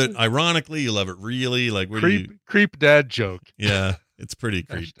love it ironically. You love it really. Like, where do you? Creep dad joke. Yeah, it's pretty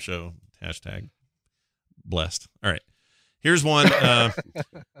creep show. Hashtag blessed. All right. Here's one.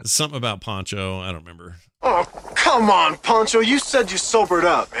 Something about Poncho. I don't remember. Oh, come on, Poncho. You said you sobered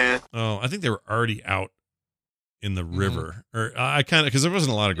up, man. Oh, I think they were already out in the river. Or I kind of, because there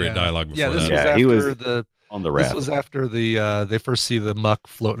wasn't a lot of great dialogue before this that. was after he was the on the This raft. was after the they first see the muck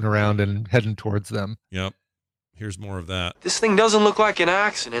floating around and heading towards them. Yep. Here's more of that. This thing doesn't look like an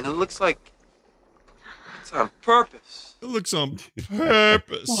accident. It looks like it's on purpose. It looks on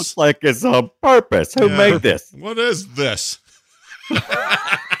purpose. Looks like it's on purpose. Who Yeah. made this? What is this?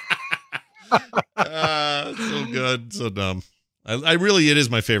 So good, so dumb. I really, it is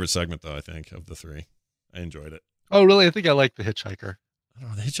my favorite segment though. I think of the three, I enjoyed it. Oh, really? I think I like the Hitchhiker. I don't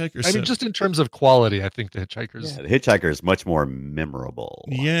know, the Hitchhiker. I mean, just in terms of quality, I think the Hitchhiker's. Yeah, the Hitchhiker is much more memorable.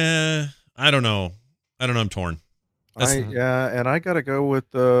 Yeah, I don't know. I'm torn. And I gotta go with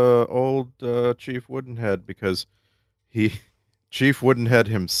the old Chief Woodenhead because Chief Woodenhead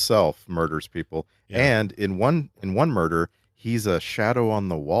himself murders people, and in one murder, he's a shadow on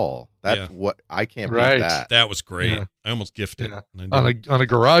the wall. That's what I can't beat that. That was great. Yeah. I almost gifted it. And On a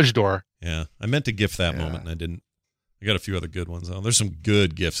garage door. Yeah, I meant to gift that moment, and I didn't. I got a few other good ones. There's some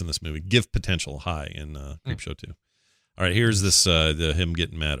good gifts in this movie. Gift potential high in Creepshow 2. All right, here's this him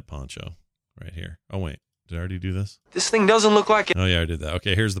getting mad at Poncho right here. Oh wait, did I already do this? This thing doesn't look like it. Oh yeah, I did that.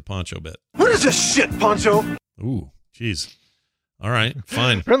 Okay, here's the Poncho bit. What is this shit, Poncho? Ooh, jeez. All right,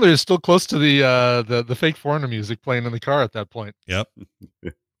 fine. Apparently, it's still close to the fake foreigner music playing in the car at that point. Yep.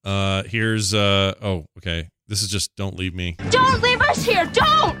 Here's okay. This is just Don't Leave Me. Don't leave us here!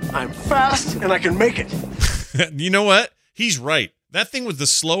 Don't! I'm fast and I can make it. You know what? He's right. That thing was the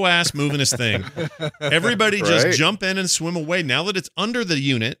slow ass movingest thing. Everybody just Right. jump in and swim away. Now that it's under the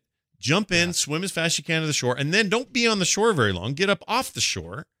unit, jump in, swim as fast as you can to the shore, and then don't be on the shore very long. Get up off the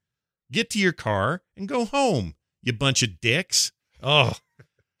shore, get to your car, and go home. You bunch of dicks. Oh,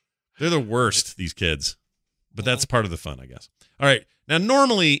 they're the worst, these kids. But that's part of the fun, I guess. All right. Now,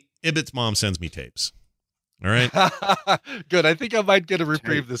 normally, Ibbot's mom sends me tapes. All right. Good. I think I might get a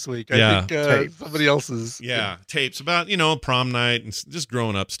reprieve this week. Yeah. I think somebody else's. Yeah, tapes about, prom night and just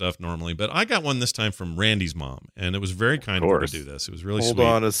growing up stuff normally. But I got one this time from Randy's mom, and it was very kind of her to do this. It was really Hold sweet.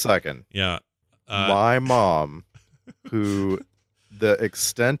 on a second. Yeah. My mom, who the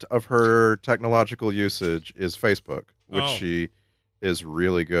extent of her technological usage is Facebook, which Oh. she is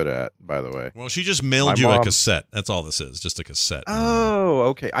really good at, by the way. Well, she just mailed you a cassette. That's all this is, just a cassette. Oh,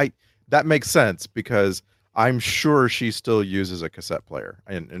 okay. That makes sense because I'm sure she still uses a cassette player,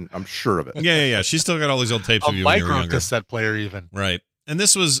 and I'm sure of it. Yeah. She's still got all these old tapes A of you when you were micro younger. cassette player, even. Right. And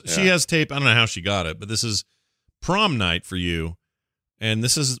this was, she has tape. I don't know how she got it, but this is prom night for you. And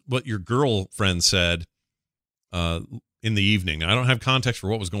this is what your girlfriend said in the evening. I don't have context for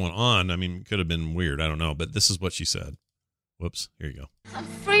what was going on. I mean, it could have been weird. I don't know. But this is what she said. Whoops. Here you go. I'm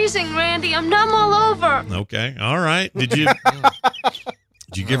freezing, Randy. I'm numb all over. Okay. All right. Did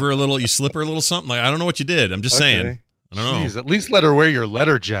you give her a little, you slip her a little something? Like, I don't know what you did. I'm just saying. I don't know. Jeez, at least let her wear your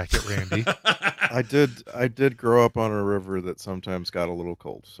letter jacket, Randy. I did grow up on a river that sometimes got a little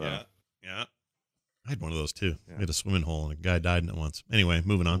cold. So Yeah. I had one of those too. We had a swimming hole and a guy died in it once. Anyway,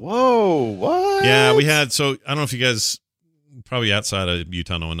 moving on. Whoa, what? Yeah, we had, so I don't know if you guys, probably outside of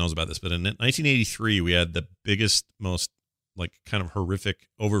Utah, no one knows about this, but in 1983, we had the biggest, most like kind of horrific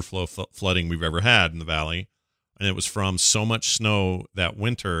overflow flooding we've ever had in the valley. And it was from so much snow that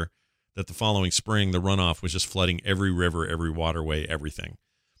winter that the following spring, the runoff was just flooding every river, every waterway, everything.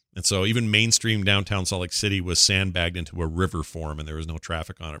 And so even mainstream downtown Salt Lake City was sandbagged into a river form, and there was no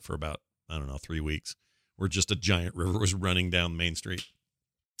traffic on it for about, I don't know, 3 weeks, where just a giant river was running down Main Street.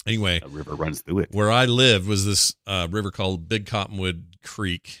 Anyway, a river runs through it. Where I lived was this river called Big Cottonwood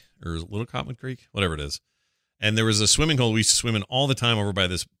Creek, or Little Cottonwood Creek, whatever it is. And there was a swimming hole we used to swim in all the time over by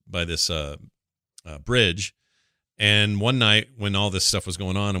this bridge. And one night when all this stuff was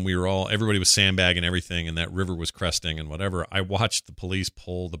going on and everybody was sandbagging everything and that river was cresting and whatever, I watched the police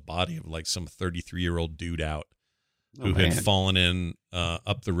pull the body of like some 33-year-old dude out who had fallen in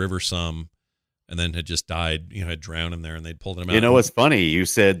up the river some and then had just died, had drowned in there, and they'd pulled him out. You know what's funny? You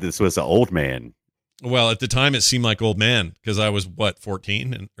said this was an old man. Well, at the time it seemed like old man because I was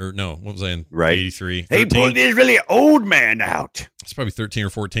 14 what was I in? Right. 83. They 13? pulled this really old man out. It's probably 13 or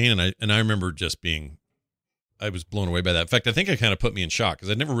 14, and I remember just I was blown away by that. In fact, I think it kind of put me in shock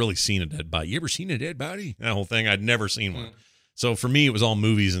because I'd never really seen a dead body. You ever seen a dead body? That whole thing, I'd never seen one. So for me, it was all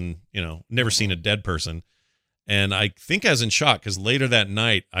movies and, never seen a dead person. And I think I was in shock because later that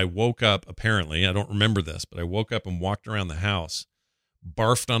night, I woke up, apparently, I don't remember this, but I woke up and walked around the house,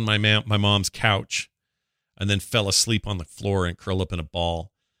 barfed on my mom's couch, and then fell asleep on the floor and curled up in a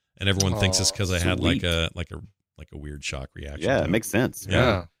ball. And everyone thinks it's because I had like a weird shock reaction. Yeah, it makes sense.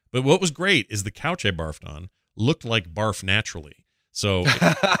 Yeah. But what was great is the couch I barfed on looked like barf naturally. So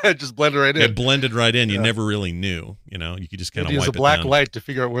it just blended right in. It blended right in. You never really knew, you could just kind of wipe it down. Use a black light to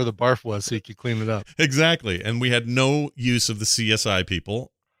figure out where the barf was so you could clean it up. Exactly. And we had no use of the CSI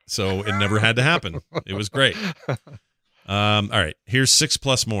people, so it never had to happen. It was great. All right. Here's 6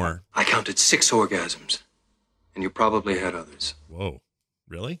 plus more. I counted 6 orgasms, and you probably had others. Whoa.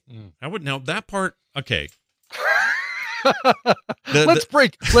 Really? I would now that part. Okay. Let's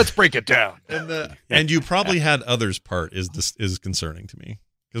break it down. And you probably had others part is concerning to me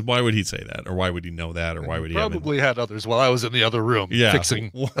because why would he say that, or why would he know that, or why would he probably had others while I was in the other room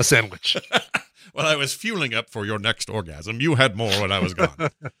fixing a sandwich. While I was fueling up for your next orgasm, you had more when I was gone. I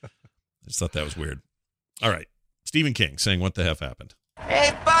just thought that was weird. All right, Stephen King saying, "What the F happened?"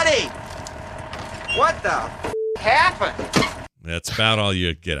 Hey, buddy, what the happened? That's about all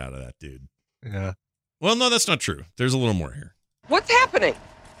you get out of that dude. Yeah. Well, no, that's not true. There's a little more here. What's happening?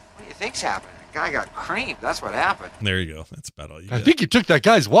 What do you think's happening? The guy got creamed. That's what happened. There you go. That's about all you get. I think you took that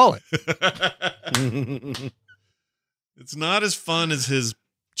guy's wallet. It's not as fun as his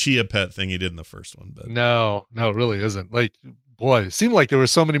Chia Pet thing he did in the first one, but no, it really isn't. Like, boy, it seemed like there were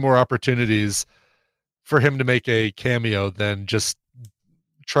so many more opportunities for him to make a cameo than just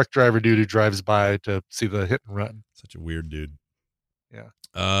truck driver dude who drives by to see the hit and run. Such a weird dude. Yeah.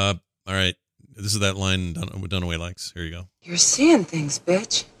 All right. This is that line Dunaway likes. Here you go. You're seeing things,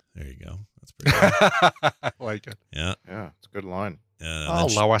 bitch. There you go. That's pretty good. I like it. Yeah. Yeah, it's a good line.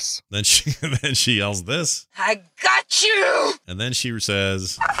 Lois. Then she yells this. I got you. And then she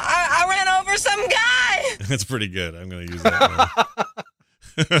says, I ran over some guy. That's pretty good. I'm going to use that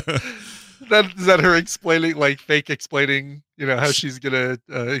one. Is that her explaining, like fake explaining, how she's going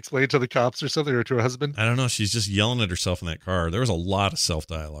to explain to the cops or something, or to her husband? I don't know. She's just yelling at herself in that car. There was a lot of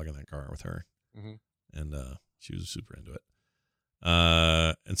self-dialogue in that car with her. Mm-hmm. And she was super into it.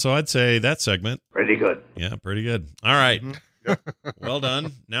 And so I'd say that segment. Pretty good. Yeah, pretty good. All right. Mm-hmm. Well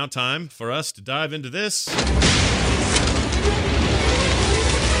done. Now time for us to dive into this.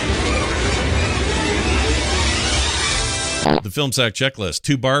 The Film Sack checklist.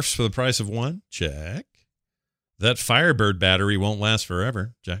 2 barfs for the price of 1. Check. That Firebird battery won't last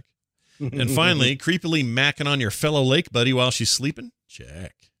forever. Check. And finally, creepily macking on your fellow lake buddy while she's sleeping.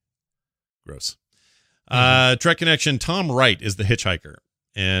 Check. Gross. Trek Connection, Tom Wright is the hitchhiker,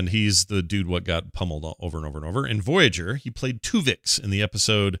 and he's the dude what got pummeled over and over and over. In Voyager, he played Tuvix in the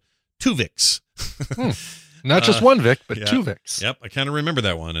episode Tuvix. Not just one Vic, but yeah. 2 Vics. Yep, I kind of remember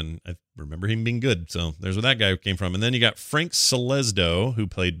that one, and I remember him being good. So there's where that guy came from. And then you got Frank Celesdo, who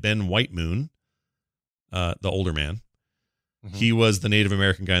played Ben Whitemoon, the older man. Mm-hmm. He was the Native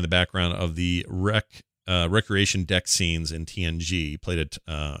American guy in the background of the recreation deck scenes in TNG. He played it,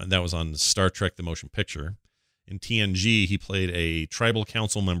 and that was on Star Trek: The Motion Picture. In TNG, he played a tribal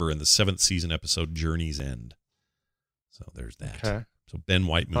council member in the 7th season episode Journey's End. So there's that. Okay. So Ben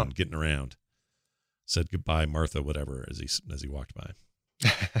Whitemoon getting around. Said goodbye, Martha, whatever, as he walked by.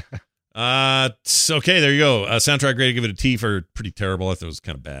 Okay, there you go. Soundtrack grade, give it a T for pretty terrible. I thought it was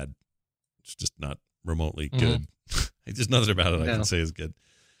kind of bad. It's just not remotely good. There's nothing about it I No. can say is good.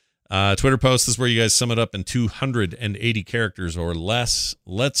 Twitter post, this is where you guys sum it up in 280 characters or less.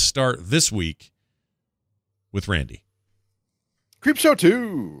 Let's start this week with Randy. Creepshow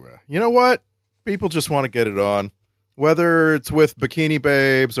 2. You know what? People just want to get it on. Whether it's with bikini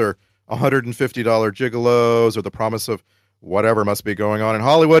babes or $150 gigolos or the promise of whatever must be going on in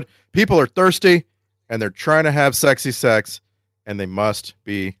Hollywood, people are thirsty and they're trying to have sexy sex and they must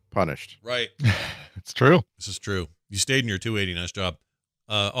be punished. Right. It's true. This is true. You stayed in your 280. Nice job.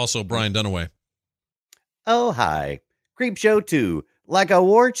 Also, Brian Dunaway. Oh, hi. Creepshow 2. Like a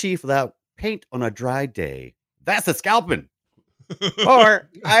war chief without paint on a dry day. That's a scalping. Or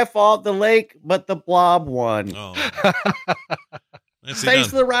I fought the lake, but the blob won. Oh. Thanks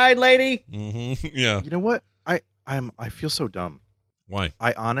for the ride, lady. Mm-hmm. Yeah. You know what? I feel so dumb. Why?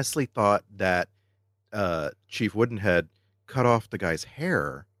 I honestly thought that Chief Woodenhead cut off the guy's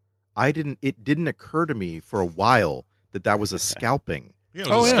hair. It didn't occur to me for a while that was a scalping. Yeah, it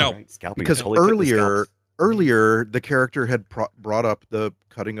was a scalp. Right. Scalping. Because Totally took the earlier the character had brought up the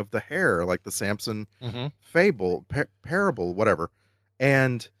cutting of the hair, like the Samson fable, parable, whatever.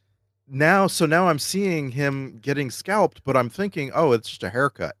 And now I'm seeing him getting scalped, but I'm thinking, oh, it's just a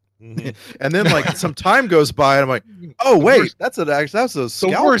haircut. And then like some time goes by and I'm like, oh wait, that's a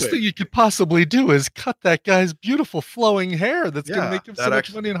scalping. The worst thing you could possibly do is cut that guy's beautiful flowing hair that's going Yeah, to make him so that much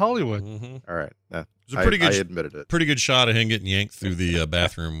actually- money in Hollywood. All right. It was a pretty good. I admitted it. Pretty good shot of him getting yanked through the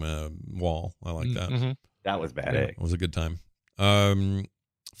bathroom wall. I like that. Mm-hmm. That was bad. Yeah, eh? it was a good time.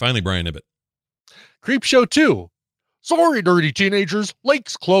 Finally, Brian Ibbett. Creepshow 2. Sorry, dirty teenagers.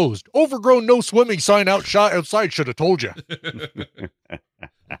 Lake's closed. Overgrown no swimming sign outside should have told you.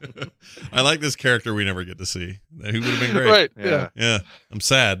 I like this character we never get to see. He would have been great. Right, yeah. Yeah. I'm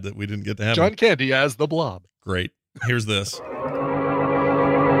sad that we didn't get to have John him. Candy as the Blob. Great. Here's this.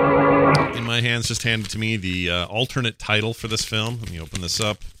 In my hands, just handed to me the alternate title for this film. Let me open this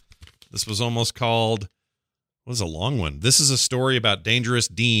up. This was almost called, what was a long one? This is a story about Dangerous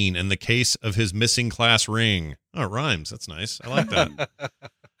Dean and the case of his missing class ring. Oh, it rhymes. That's nice. I like that.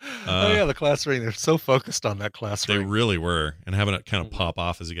 Oh, yeah, the class ring. They're so focused on that class They ring. really were. And having it kind of pop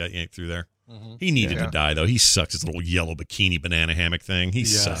off as he got yanked through there. He needed to die, though. He sucked his little yellow bikini banana hammock thing. He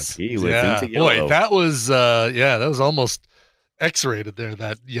sucked. He was Yeah, into yellow. boy, that was almost X-rated there,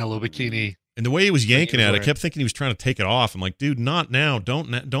 that yellow bikini. And the way he was yanking at it, I wearing. kept thinking he was trying to take it off. I'm like, dude, not now.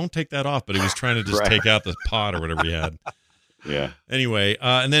 Don't take that off. But he was trying to just Right. take out the pot or whatever he had. Yeah. Anyway,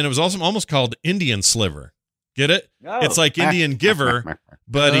 and then it was also almost called Indian Sliver. Get it? Oh. It's like Indian Giver,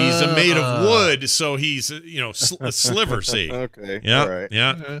 but he's made of wood, so he's a sliver. See? Okay. Yeah, All right.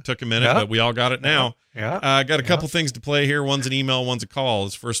 yeah. Took a minute, Yeah. but we all got it now. Yeah. Got a couple things to play here. One's an email, one's a call.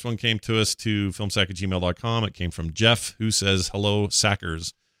 This first one came to us to filmsack@gmail.com. It came from Jeff, who says, "Hello,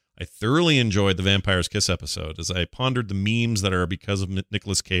 Sackers. I thoroughly enjoyed the Vampire's Kiss episode as I pondered the memes that are because of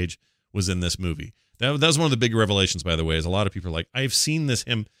Nicolas Cage was in this movie." That was one of the big revelations, by the way, is a lot of people are like, I've seen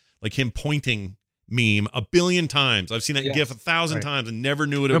him pointing meme a billion times. I've seen that GIF 1,000 times and never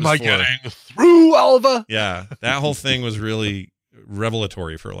knew what it Am was I for. getting through, Alva? Yeah, that whole thing was really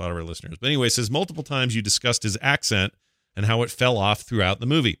revelatory for a lot of our listeners. But anyway, it says multiple times you discussed his accent and how it fell off throughout the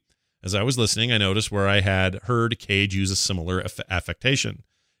movie. As I was listening, I noticed where I had heard Cage use a similar affectation.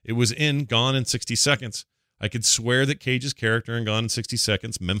 It was in Gone in 60 Seconds. I could swear that Cage's character in Gone in 60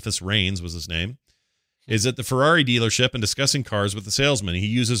 Seconds, Memphis Reigns was his name, is at the Ferrari dealership and discussing cars with the salesman. He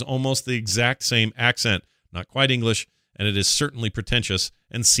uses almost the exact same accent, not quite English, and it is certainly pretentious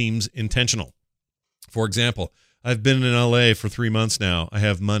and seems intentional. For example, I've been in LA for 3 months now. I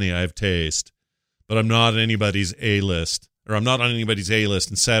have money, I have taste, but I'm not on anybody's A-list, or I'm not on anybody's A-list,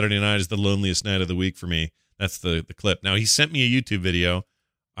 and Saturday night is the loneliest night of the week for me. That's the clip. Now, he sent me a YouTube video.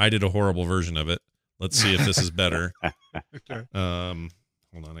 I did a horrible version of it. Let's see if this is better. Okay.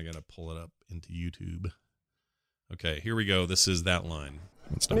 Hold on, I got to pull it up into YouTube. Okay, here we go. This is that line.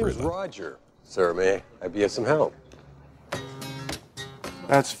 My name is Roger. Sir, may I be of some help?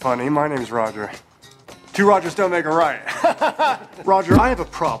 That's funny. My name's Roger. Two Rogers don't make a right. Roger, I have a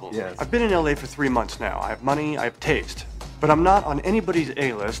problem. Yes. I've been in LA for 3 months now. I have money, I have taste. But I'm not on anybody's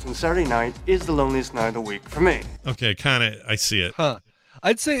A-list, and Saturday night is the loneliest night of the week for me. Okay, kind of, I see it. Huh.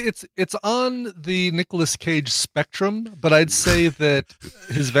 I'd say it's on the Nicolas Cage spectrum, but I'd say that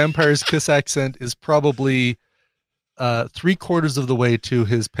his Vampire's Kiss accent is probably 3/4 of the way to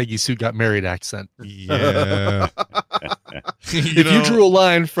his Peggy Sue Got Married accent. Yeah. You drew a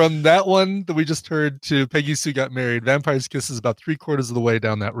line from that one that we just heard to Peggy Sue Got Married, Vampire's Kiss is about 3/4 of the way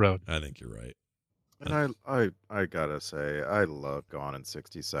down that road. I think you're right. And I gotta say, I love Gone in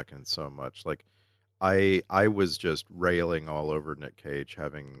 60 Seconds so much. Like, I was just railing all over Nick Cage,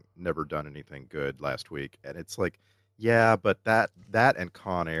 having never done anything good last week, and it's like, yeah, but that and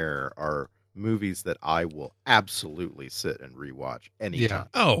Con Air are movies that I will absolutely sit and rewatch anytime.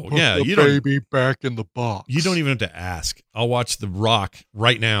 Oh, Put yeah. the You don't, baby back in the box. you don't even have to ask. I'll watch The Rock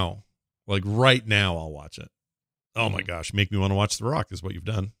right now. Like right now, I'll watch it. Oh my gosh, make me want to watch The Rock is what you've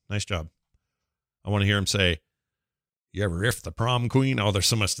done. Nice job. I want to hear him say, "You ever riff the prom queen?" Oh, there's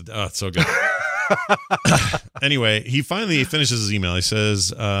so much to do. Oh, it's so good. Anyway, he finally finishes his email. He says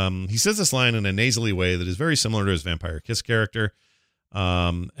this line in a nasally way that is very similar to his Vampire Kiss character,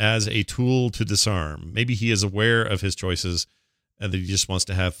 as a tool to disarm. Maybe he is aware of his choices and that he just wants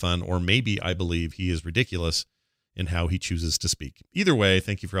to have fun, or maybe I believe he is ridiculous in how he chooses to speak. Either way,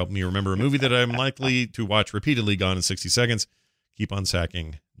 thank you for helping me remember a movie that I'm likely to watch repeatedly. Gone in 60 seconds. Keep on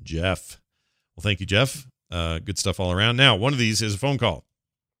sacking, Jeff. Well, thank you, Jeff. Good stuff all around. Now, one of these is a phone call,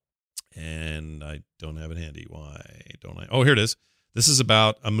 and I don't have it handy. Why don't I? Oh, here it is. This is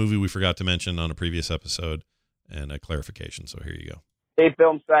about a movie we forgot to mention on a previous episode and a clarification. So here you go. Hey,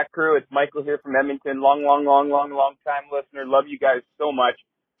 Film Sack crew. It's Michael here from Edmonton. Long time listener. Love you guys so much.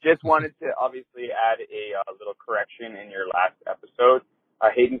 Just wanted to obviously add a little correction in your last episode.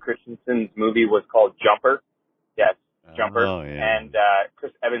 Hayden Christensen's movie was called Jumper. Yes, Jumper. Oh, yeah. And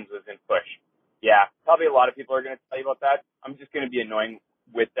Chris Evans was in Push. Yeah, probably a lot of people are going to tell you about that. I'm just going to be annoying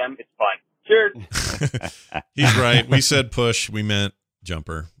with them. It's fun. Cheers. He's right. We said Push. We meant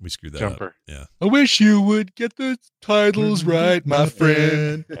Jumper. We screwed that Jumper. up. Yeah. I wish you would get the titles right, my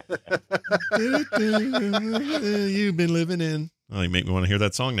friend. You've been living in. Oh, you make me want to hear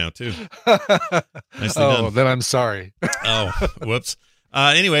that song now, too. Nicely Oh, done. then I'm sorry. Oh, whoops.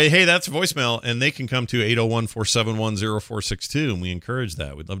 Anyway, hey, that's voicemail, and they can come to 801-471-0462, and we encourage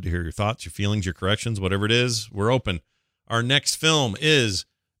that. We'd love to hear your thoughts, your feelings, your corrections, whatever it is. We're open. Our next film is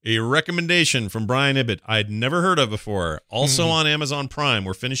a recommendation from Brian Ibbott I'd never heard of before. Also on Amazon Prime.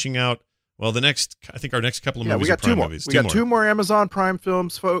 We're finishing out, well, our next couple of movies we got are Prime two more. movies. We got two more Amazon Prime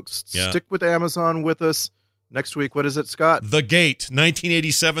films, folks. Yeah. Stick with Amazon with us. Next week, what is it, Scott? The Gate,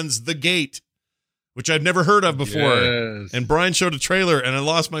 1987's The Gate, which I've never heard of before. Yes. And Brian showed a trailer, and I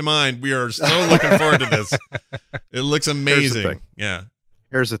lost my mind. We are so looking forward to this. It looks amazing. thing. Yeah.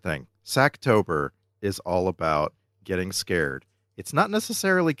 Here's the thing. Sacktober is all about getting scared. It's not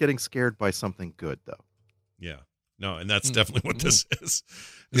necessarily getting scared by something good, though. Yeah. No, and that's definitely what this is.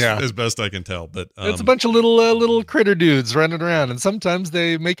 Yeah. As best I can tell. But It's a bunch of little critter dudes running around, and sometimes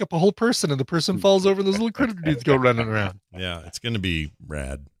they make up a whole person, and the person falls over, and those little critter dudes go running around. yeah, it's going to be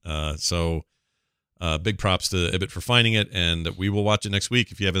rad. So big props to Ibbott for finding it, and we will watch it next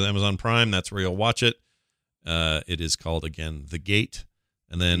week. If you have Amazon Prime, that's where you'll watch it. It is called, again, The Gate.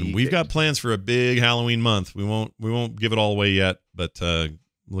 And then we've got plans for a big Halloween month. We won't give it all away yet, but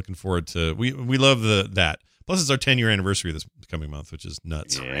looking forward to we love that. Plus, it's our 10-year anniversary this coming month, which is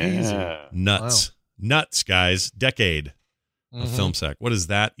nuts. Yeah. Nuts. Wow. Nuts, guys. Decade of Film Sack. What is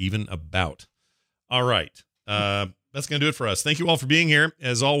that even about? All right. That's going to do it for us. Thank you all for being here.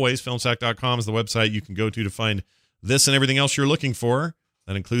 As always, filmsack.com is the website you can go to find this and everything else you're looking for.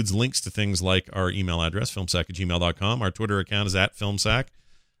 That includes links to things like our email address, filmsack@gmail.com. Our Twitter account is @filmsack.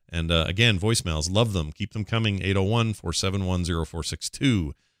 And again, voicemails. Love them. Keep them coming.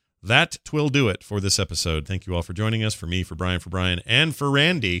 801-471-0462. That will do it for this episode. Thank you all for joining us. For me, for Brian, and for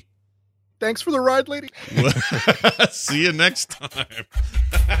Randy. Thanks for the ride, lady. See you next time.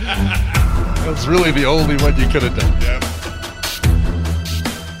 That was really the only one you could have done. Yep.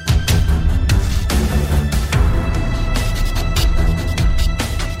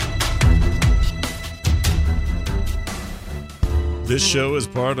 This show is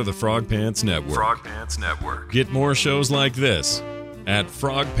part of the Frog Pants Network. Frog Pants Network. Get more shows like this at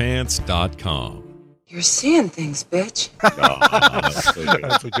frogpants.com. You're seeing things, bitch. Oh, that's so good.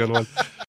 That's a good one.